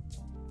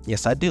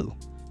 Yes, I do.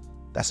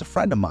 That's a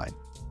friend of mine.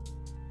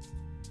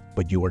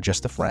 But you are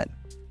just a friend.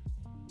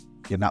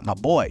 You're not my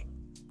boy.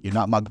 You're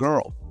not my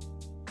girl.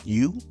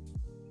 You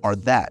are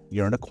that.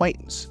 You're an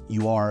acquaintance.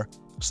 You are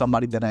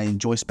somebody that I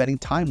enjoy spending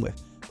time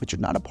with, but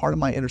you're not a part of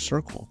my inner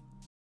circle.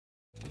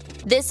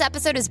 This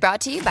episode is brought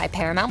to you by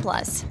Paramount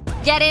Plus.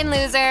 Get in,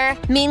 loser!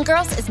 Mean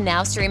Girls is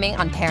now streaming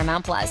on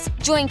Paramount Plus.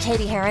 Join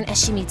Katie Heron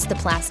as she meets the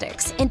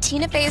plastics in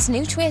Tina Fey's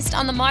new twist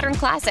on the modern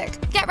classic.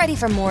 Get ready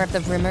for more of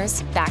the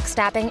rumors,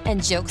 backstabbing,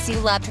 and jokes you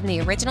loved from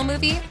the original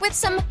movie with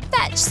some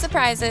fetch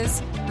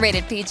surprises.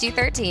 Rated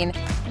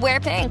PG-13. Wear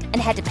pink and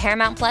head to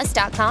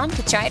ParamountPlus.com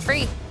to try it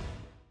free.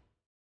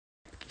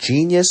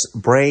 Genius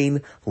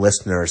Brain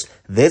listeners,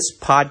 this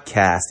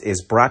podcast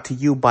is brought to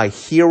you by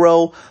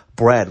Hero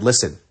Bread.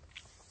 Listen,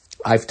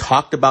 I've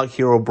talked about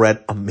Hero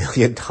Bread a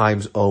million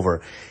times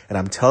over, and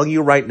I'm telling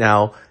you right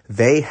now,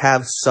 they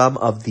have some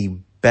of the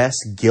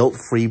best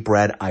guilt-free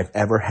bread I've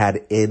ever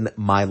had in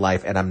my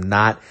life, and I'm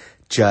not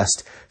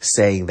just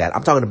saying that.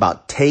 I'm talking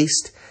about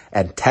taste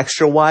and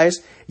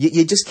texture-wise.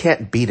 You just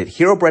can't beat it.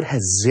 Hero Bread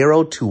has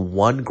 0 to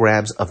 1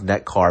 grams of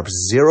net carbs,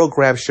 0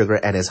 grams sugar,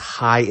 and is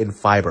high in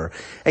fiber.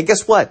 And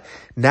guess what?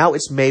 Now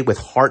it's made with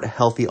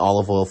heart-healthy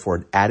olive oil for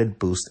an added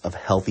boost of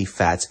healthy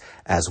fats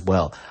as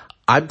well.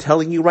 I'm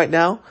telling you right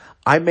now,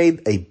 I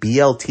made a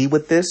BLT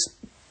with this,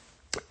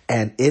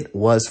 and it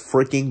was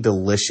freaking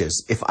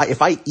delicious.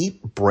 If I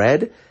eat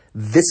bread,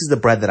 this is the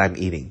bread that I'm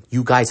eating.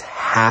 You guys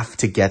have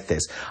to get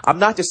this. I'm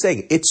not just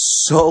saying,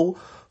 it's so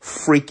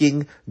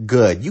freaking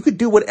good. You could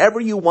do whatever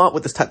you want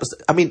with this type of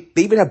stuff. I mean,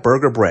 they even have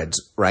burger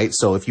breads, right?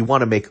 So if you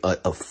want to make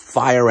a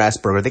fire ass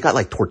burger, they got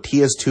like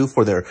tortillas too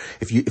for their,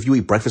 if you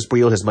eat breakfast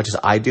burritos as much as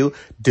I do,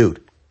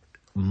 dude,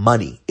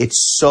 money.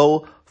 It's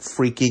so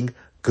freaking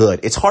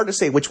good. It's hard to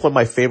say which one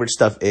my favorite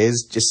stuff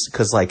is, just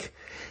because like,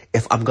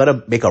 if I'm going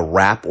to make a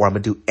wrap or I'm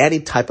going to do any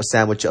type of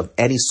sandwich of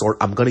any sort,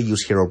 I'm going to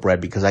use Hero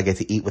Bread because I get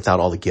to eat without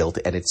all the guilt,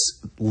 and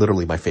it's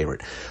literally my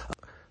favorite.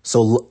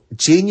 So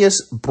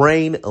Genius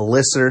Brain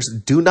listeners,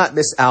 do not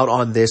miss out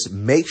on this.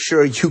 Make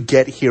sure you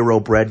get Hero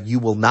Bread. You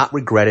will not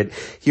regret it.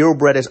 Hero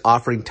Bread is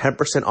offering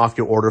 10% off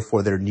your order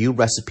for their new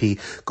recipe.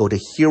 Go to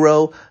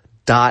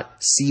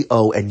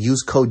hero.co and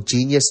use code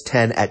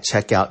GENIUS10 at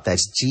checkout.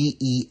 That's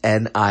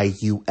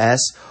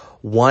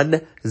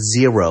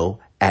GENIUS10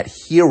 at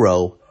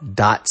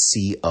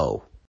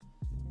hero.co.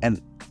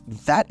 And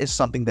that is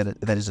something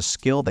that is a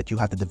skill that you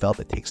have to develop.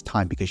 It takes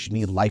time because you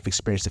need life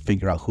experience to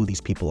figure out who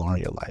these people are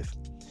in your life.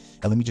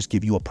 And let me just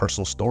give you a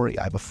personal story.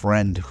 I have a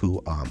friend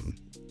who,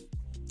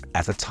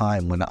 at the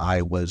time when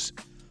I was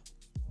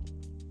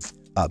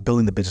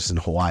building the business in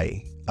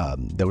Hawaii,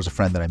 there was a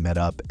friend that I met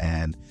up,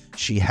 and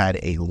she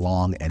had a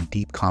long and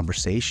deep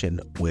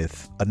conversation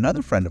with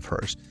another friend of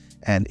hers.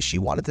 And she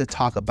wanted to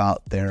talk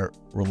about their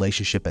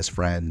relationship as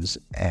friends.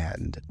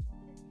 And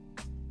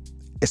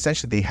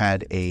essentially they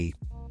had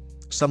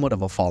somewhat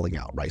of a falling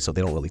out, right? So they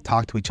don't really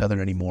talk to each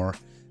other anymore.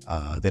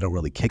 They don't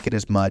really kick it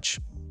as much.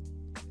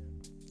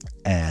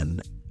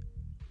 And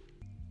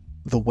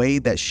the way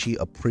that she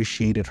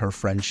appreciated her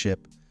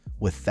friendship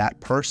with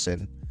that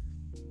person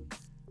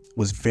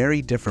was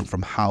very different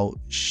from how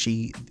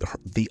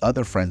the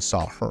other friend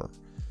saw her.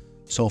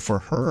 So for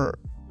her,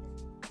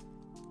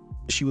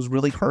 she was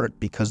really hurt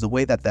because the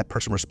way that that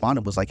person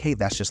responded was like, hey,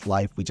 that's just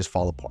life. We just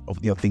fall apart.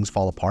 Things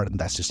fall apart and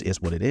that's just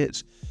is what it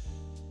is.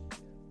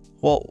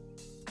 Well,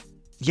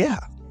 yeah,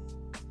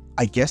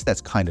 I guess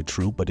that's kind of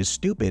true, but it's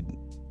stupid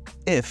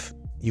if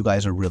you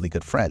guys are really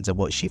good friends. And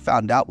what she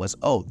found out was,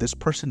 oh, this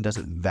person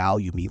doesn't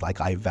value me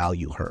like I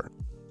value her.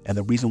 And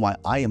the reason why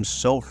I am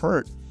so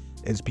hurt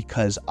is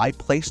because I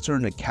placed her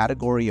in a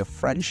category of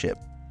friendship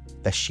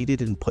that she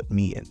didn't put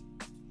me in.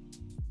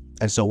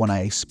 And so when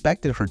I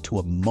expected her to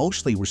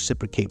emotionally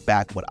reciprocate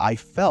back what I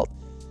felt,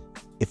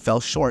 it fell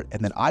short,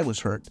 and then I was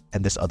hurt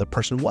and this other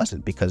person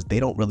wasn't, because they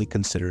don't really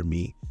consider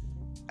me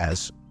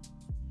as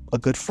a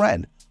good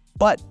friend.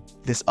 But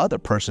this other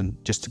person,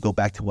 just to go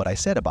back to what I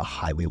said about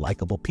highly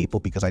likable people,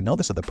 because I know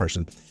this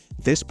person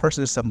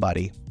is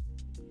somebody,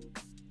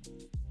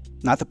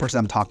 not the person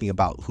I'm talking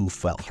about who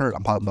felt hurt,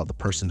 I'm talking about the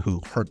person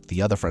who hurt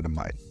the other friend of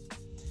mine,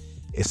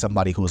 is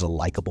somebody who is a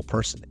likable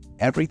person.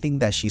 Everything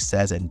that she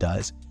says and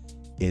does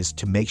is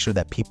to make sure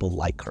that people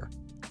like her.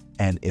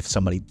 And if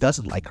somebody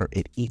doesn't like her,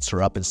 it eats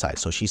her up inside.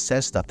 So she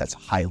says stuff that's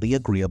highly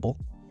agreeable,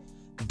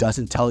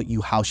 doesn't tell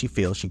you how she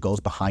feels. She goes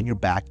behind your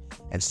back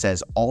and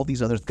says all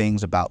these other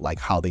things about like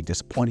how they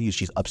disappointed you,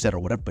 she's upset or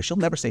whatever, but she'll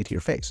never say it to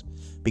your face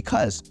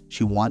because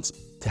she wants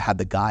to have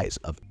the guise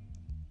of,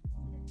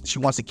 she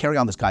wants to carry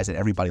on this guise that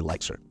everybody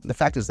likes her. And the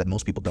fact is that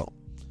most people don't.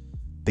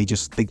 They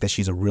just think that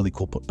she's a really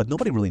cool, but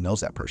nobody really knows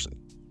that person.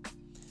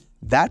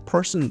 That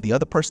person, the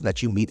other person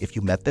that you meet, if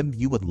you met them,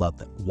 you would love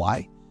them.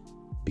 Why?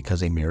 Because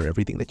they mirror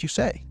everything that you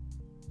say.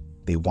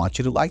 They want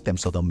you to like them,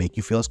 so they'll make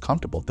you feel as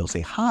comfortable. They'll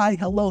say, hi,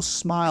 hello,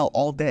 smile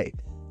all day.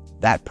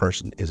 That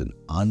person is an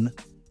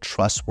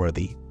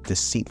untrustworthy,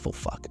 deceitful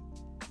fuck.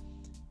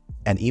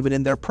 And even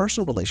in their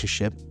personal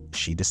relationship,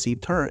 she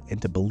deceived her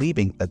into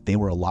believing that they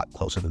were a lot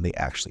closer than they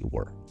actually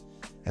were.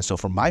 And so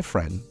for my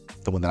friend,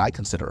 the one that I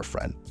consider a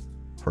friend,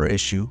 her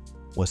issue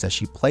was that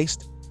she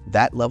placed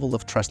that level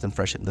of trust and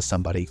friendship into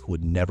somebody who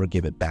would never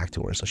give it back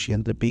to her. So she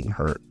ended up being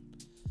hurt.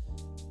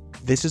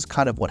 This is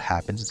kind of what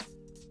happens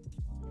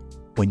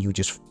when you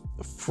just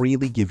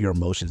freely give your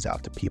emotions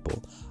out to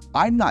people.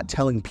 I'm not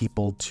telling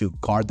people to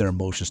guard their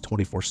emotions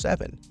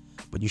 24/7,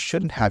 but you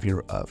shouldn't have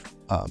your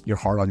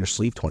heart on your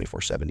sleeve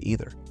 24/7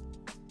 either.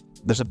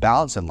 There's a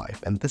balance in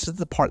life, and this is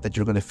the part that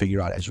you're going to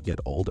figure out as you get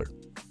older.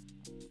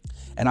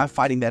 And I'm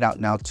finding that out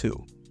now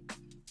too.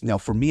 Now,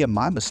 for me,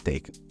 my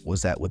mistake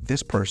was that with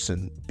this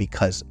person,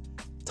 because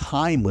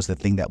time was the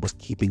thing that was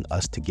keeping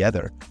us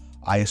together,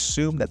 I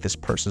assumed that this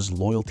person's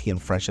loyalty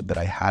and friendship that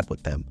I had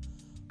with them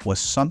was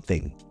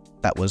something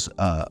that was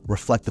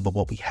reflective of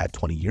what we had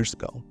 20 years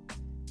ago.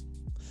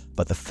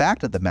 But the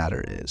fact of the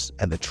matter is,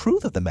 and the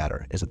truth of the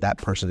matter is, that that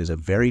person is a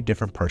very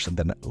different person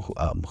than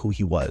who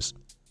he was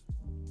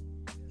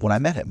when I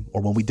met him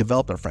or when we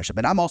developed our friendship.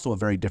 And I'm also a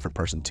very different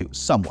person too,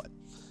 somewhat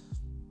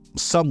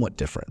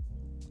different.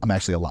 I'm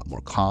actually a lot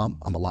more calm.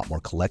 I'm a lot more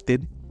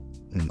collected.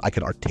 I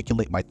can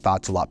articulate my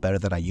thoughts a lot better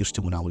than I used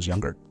to when I was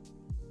younger.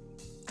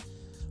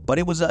 But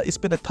it's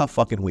been a tough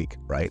fucking week,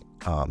 right?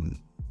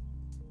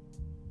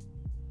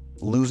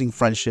 Losing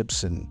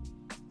friendships and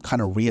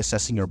kind of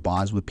reassessing your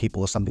bonds with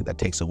people is something that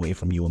takes away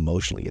from you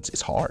emotionally.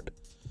 It's hard.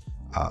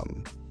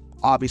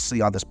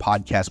 Obviously on this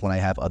podcast, when I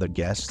have other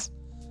guests,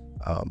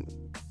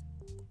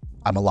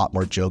 I'm a lot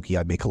more jokey.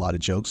 I make a lot of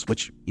jokes,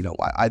 which,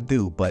 I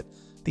do, but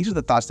these are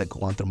the thoughts that go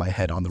on through my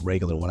head on the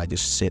regular when I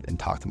just sit and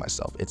talk to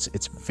myself.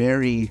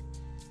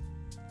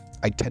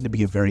 I tend to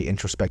be a very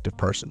introspective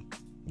person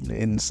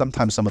in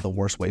sometimes some of the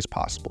worst ways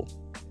possible.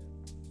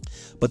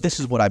 But this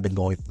is what I've been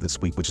going through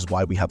this week, which is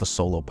why we have a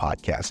solo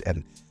podcast.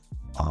 And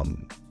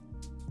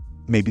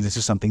maybe this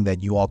is something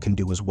that you all can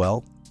do as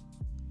well.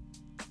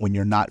 When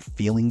you're not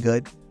feeling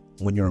good,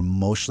 when you're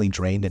emotionally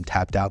drained and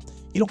tapped out,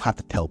 you don't have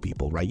to tell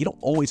people, right? You don't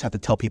always have to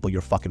tell people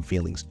your fucking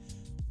feelings.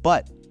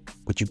 But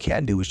what you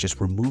can do is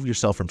just remove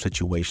yourself from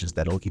situations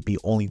that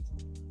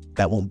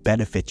won't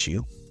benefit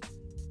you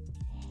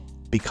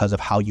because of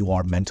how you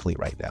are mentally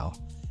right now.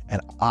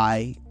 And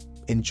I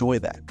enjoy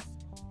that.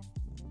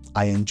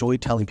 I enjoy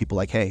telling people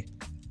like, hey,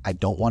 I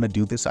don't want to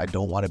do this. I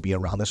don't want to be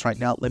around this right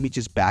now. Let me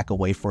just back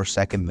away for a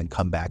second and then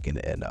come back in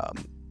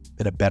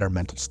a better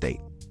mental state.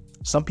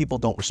 Some people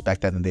don't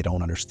respect that and they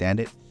don't understand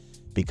it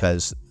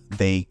because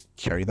they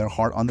carry their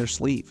heart on their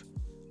sleeve.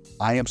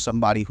 I am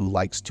somebody who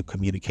likes to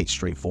communicate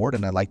straightforward,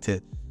 and I like to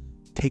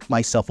take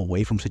myself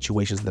away from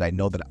situations that I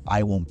know that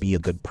I won't be a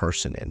good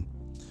person in.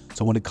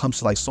 So when it comes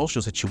to like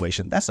social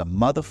situation, that's a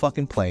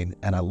motherfucking plane,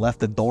 and I left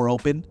the door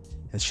open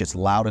and shit's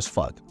loud as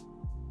fuck.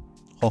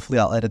 Hopefully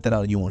I'll edit that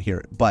out and you won't hear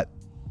it. But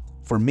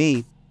for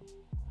me,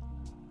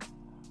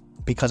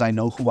 because I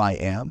know who I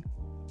am,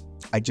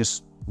 I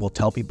just will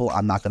tell people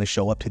I'm not going to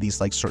show up to these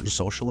like certain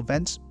social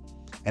events.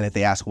 And if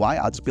they ask why,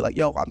 I'll just be like,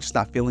 yo, I'm just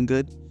not feeling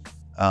good.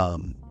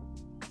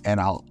 And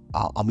I'll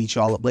meet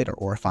you all up later.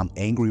 Or if I'm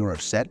angry or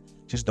upset,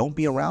 just don't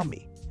be around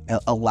me.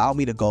 Allow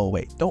me to go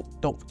away.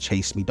 Don't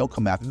chase me. Don't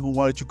come after me.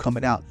 Why aren't you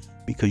coming out?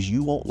 Because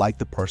you won't like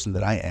the person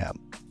that I am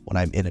when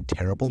I'm in a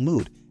terrible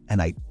mood.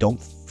 And I don't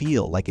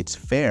feel like it's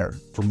fair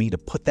for me to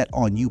put that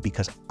on you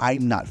because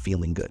I'm not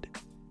feeling good.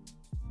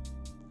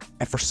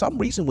 And for some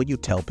reason, when you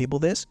tell people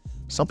this,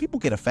 some people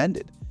get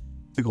offended.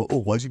 They go, oh,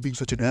 why is he being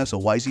such an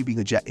asshole? Why is he being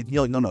a jack?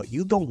 No.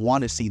 You don't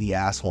want to see the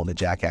asshole and the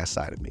jackass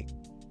side of me.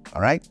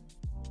 All right?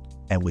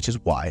 And which is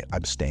why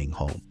I'm staying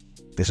home.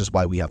 This is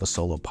why we have a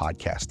solo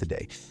podcast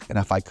today. And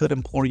if I could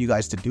implore you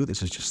guys to do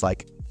this, it's just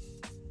like,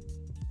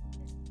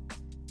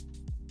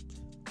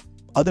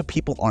 other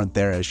people aren't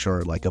there as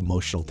your like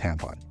emotional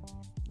tampon.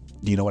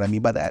 Do you know what I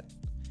mean by that?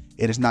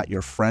 It is not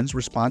your friends'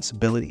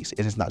 responsibilities.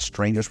 It is not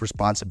strangers'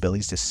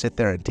 responsibilities to sit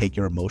there and take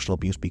your emotional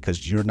abuse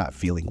because you're not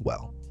feeling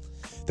well.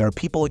 There are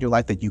people in your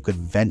life that you could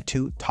vent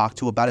to, talk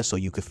to about it so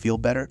you could feel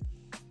better.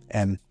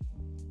 And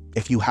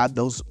if you have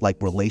those like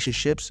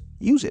relationships,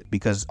 use it,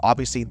 because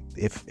obviously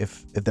if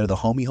they're the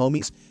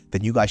homies,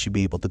 then you guys should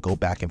be able to go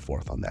back and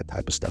forth on that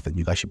type of stuff, and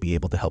you guys should be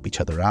able to help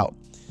each other out.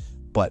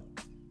 But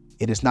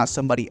it is not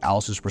somebody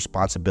else's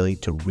responsibility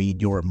to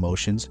read your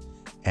emotions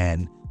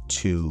and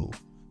to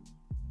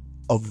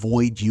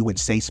avoid you and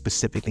say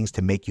specific things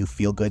to make you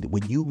feel good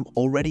when you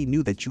already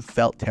knew that you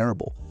felt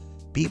terrible.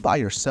 Be by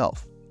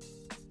yourself.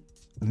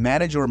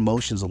 Manage your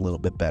emotions a little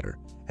bit better,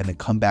 and then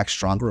come back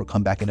stronger or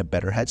come back in a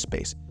better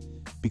headspace.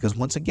 Because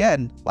once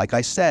again, like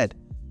I said,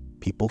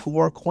 people who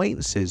are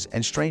acquaintances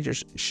and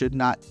strangers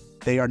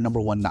they are number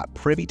one, not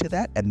privy to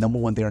that, and number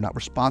one, they are not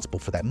responsible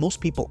for that.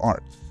 Most people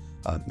aren't.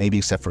 Maybe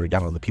except for, I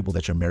don't know, the people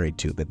that you're married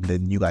to,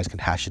 then you guys can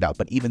hash it out.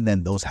 But even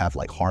then, those have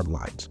like hard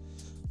lines.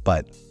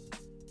 But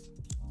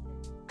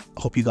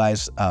I hope you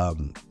guys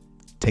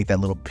take that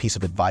little piece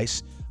of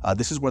advice.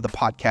 This is where the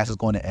podcast is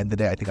going to end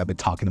today. I think I've been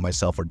talking to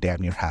myself for damn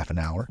near half an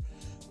hour.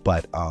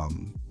 But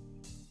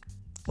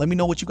let me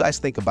know what you guys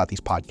think about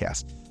these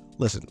podcasts.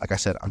 Listen, like I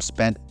said, I'm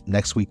spent.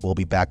 Next week, we'll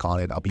be back on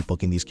it. I'll be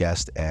booking these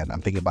guests, and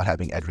I'm thinking about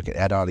having Edric and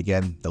Ed on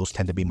again. Those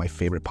tend to be my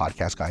favorite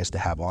podcast guys to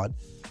have on.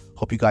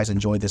 Hope you guys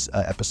enjoyed this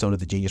episode of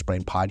the Genius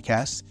Brain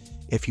Podcast.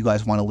 If you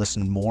guys want to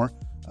listen more,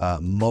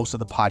 most of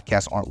the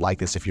podcasts aren't like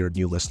this if you're a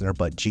new listener,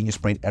 but Genius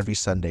Brain every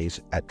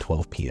Sundays at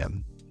 12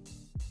 p.m.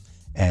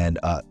 And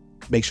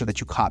make sure that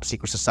you cop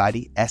Secret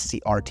Society,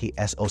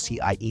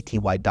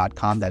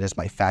 SCRTSOCIETY.com. That is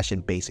my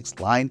fashion basics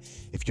line.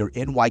 If you're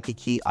in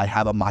Waikiki, I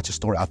have a matcha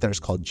store out there. It's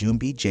called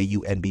Junbi,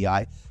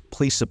 Junbi.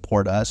 Please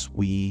support us.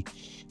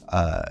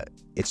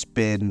 It's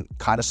been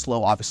kind of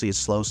slow. Obviously, it's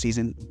slow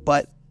season,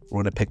 but we're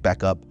going to pick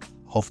back up.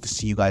 Hope to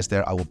see you guys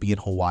there. I will be in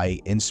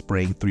Hawaii in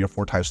spring 3 or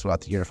 4 times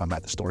throughout the year. If I'm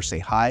at the store, say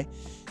hi.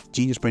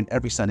 Genius Brain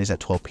every Sundays at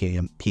 12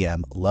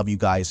 p.m. Love you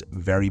guys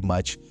very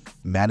much.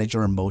 Manage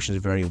your emotions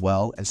very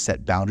well and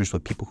set boundaries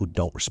with people who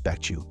don't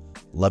respect you.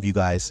 Love you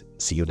guys.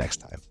 See you next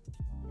time.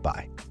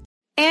 Bye.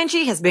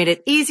 Angie has made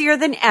it easier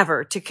than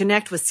ever to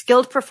connect with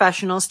skilled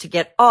professionals to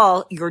get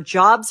all your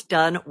jobs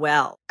done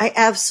well. I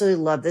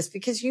absolutely love this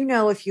because,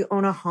 if you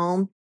own a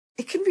home,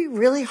 it can be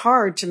really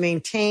hard to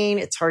maintain.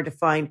 It's hard to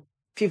find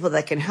people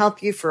that can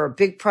help you for a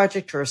big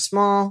project or a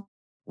small.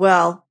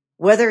 Well,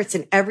 whether it's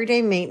in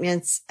everyday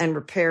maintenance and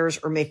repairs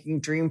or making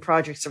dream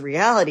projects a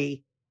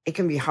reality, it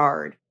can be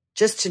hard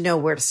just to know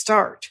where to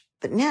start.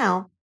 But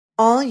now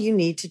all you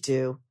need to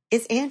do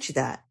is Angie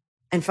that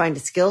and find a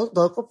skilled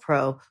local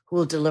pro who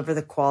will deliver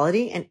the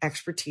quality and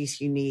expertise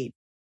you need.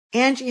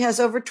 Angie has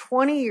over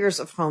 20 years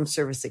of home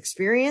service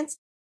experience,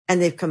 and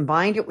they've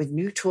combined it with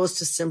new tools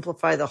to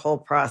simplify the whole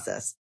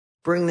process.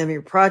 Bring them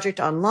your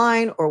project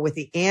online or with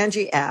the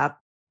Angie app.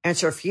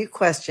 Answer a few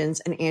questions,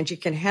 and Angie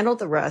can handle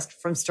the rest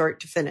from start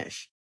to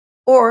finish.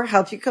 Or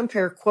help you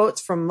compare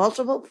quotes from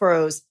multiple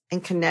pros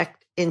and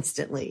connect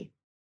instantly.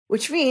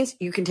 Which means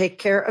you can take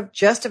care of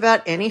just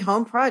about any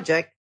home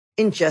project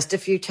in just a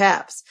few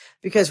taps.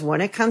 Because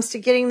when it comes to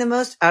getting the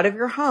most out of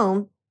your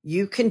home,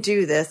 you can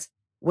do this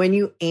when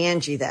you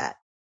Angie that.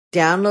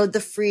 Download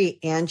the free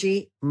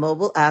Angie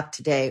mobile app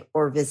today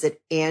or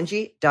visit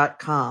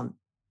Angie.com.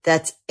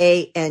 That's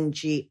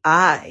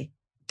ANGI.com.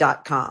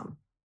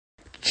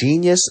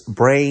 Genius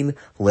Brain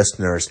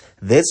listeners,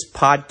 this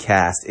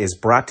podcast is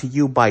brought to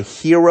you by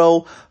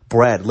Hero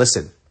Bread.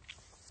 Listen,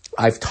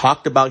 I've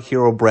talked about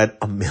Hero Bread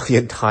a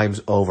million times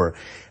over,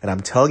 and I'm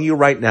telling you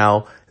right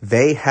now,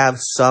 they have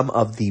some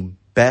of the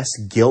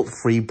best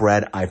guilt-free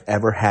bread I've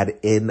ever had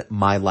in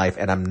my life,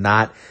 and I'm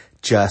not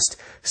just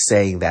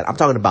saying that. I'm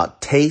talking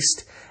about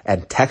taste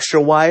and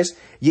texture-wise.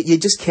 You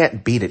just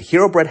can't beat it.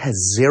 Hero Bread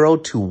has 0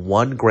 to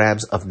 1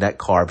 grams of net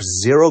carbs,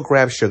 0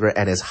 grams sugar,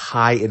 and is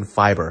high in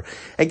fiber.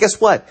 And guess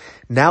what?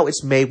 Now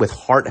it's made with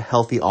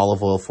heart-healthy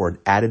olive oil for an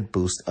added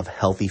boost of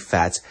healthy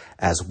fats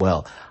as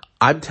well.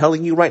 I'm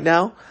telling you right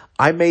now,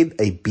 I made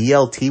a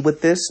BLT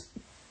with this,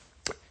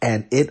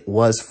 and it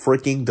was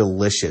freaking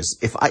delicious.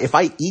 If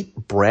I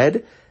eat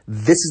bread,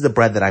 this is the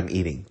bread that I'm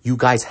eating. You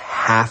guys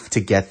have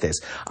to get this.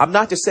 I'm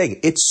not just saying,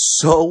 it's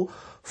so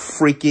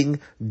freaking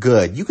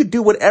good. You could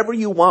do whatever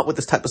you want with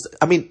this type of stuff.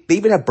 I mean, they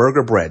even have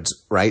burger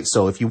breads, right?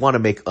 So if you want to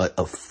make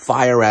a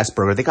fire ass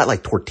burger, they got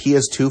like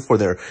tortillas too for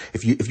their,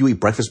 if you eat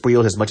breakfast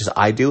burritos as much as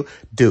I do,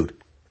 dude,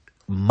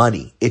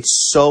 money.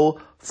 It's so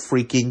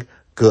freaking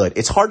good.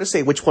 It's hard to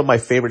say which one my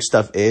favorite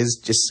stuff is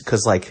just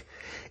because like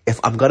if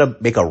I'm going to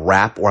make a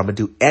wrap or I'm going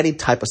to do any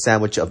type of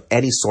sandwich of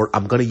any sort,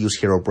 I'm going to use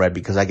Hero Bread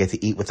because I get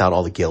to eat without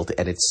all the guilt,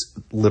 and it's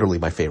literally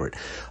my favorite.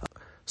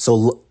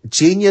 So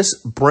Genius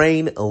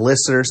Brain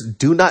listeners,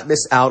 do not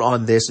miss out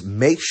on this.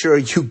 Make sure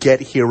you get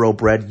Hero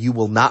Bread. You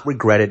will not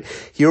regret it.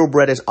 Hero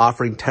Bread is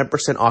offering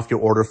 10% off your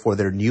order for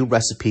their new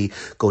recipe.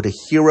 Go to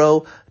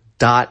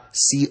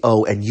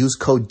hero.co and use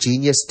code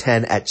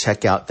GENIUS10 at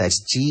checkout. That's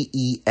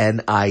GENIUS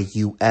 10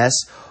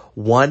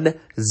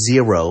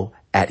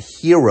 at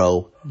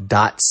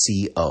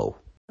hero.co.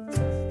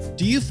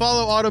 Do you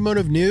follow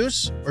automotive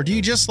news? Or do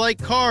you just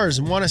like cars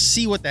and want to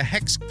see what the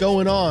heck's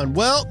going on?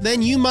 Well,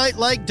 then you might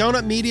like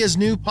Donut Media's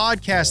new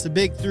podcast, The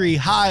Big Three.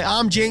 Hi,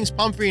 I'm James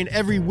Pumphrey, and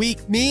every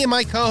week, me and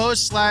my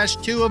co-host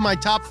 / two of my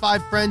top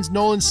 5 friends,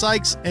 Nolan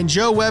Sykes and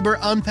Joe Weber,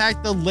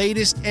 unpack the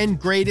latest and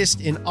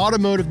greatest in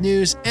automotive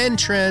news and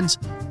trends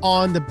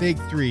on The Big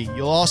Three.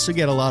 You'll also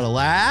get a lot of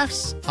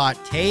laughs,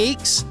 hot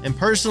takes, and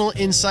personal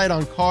insight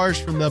on cars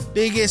from the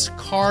biggest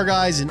car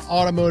guys in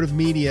automotive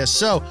media.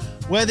 So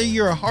whether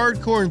you're a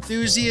hardcore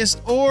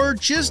enthusiast or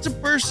just a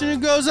person who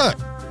goes,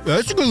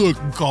 that's a good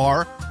looking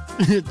car,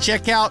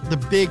 check out The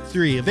Big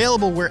Three,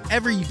 available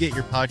wherever you get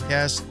your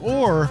podcasts,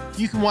 or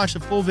you can watch the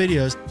full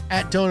videos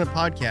at Donut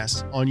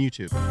Podcasts on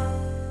YouTube.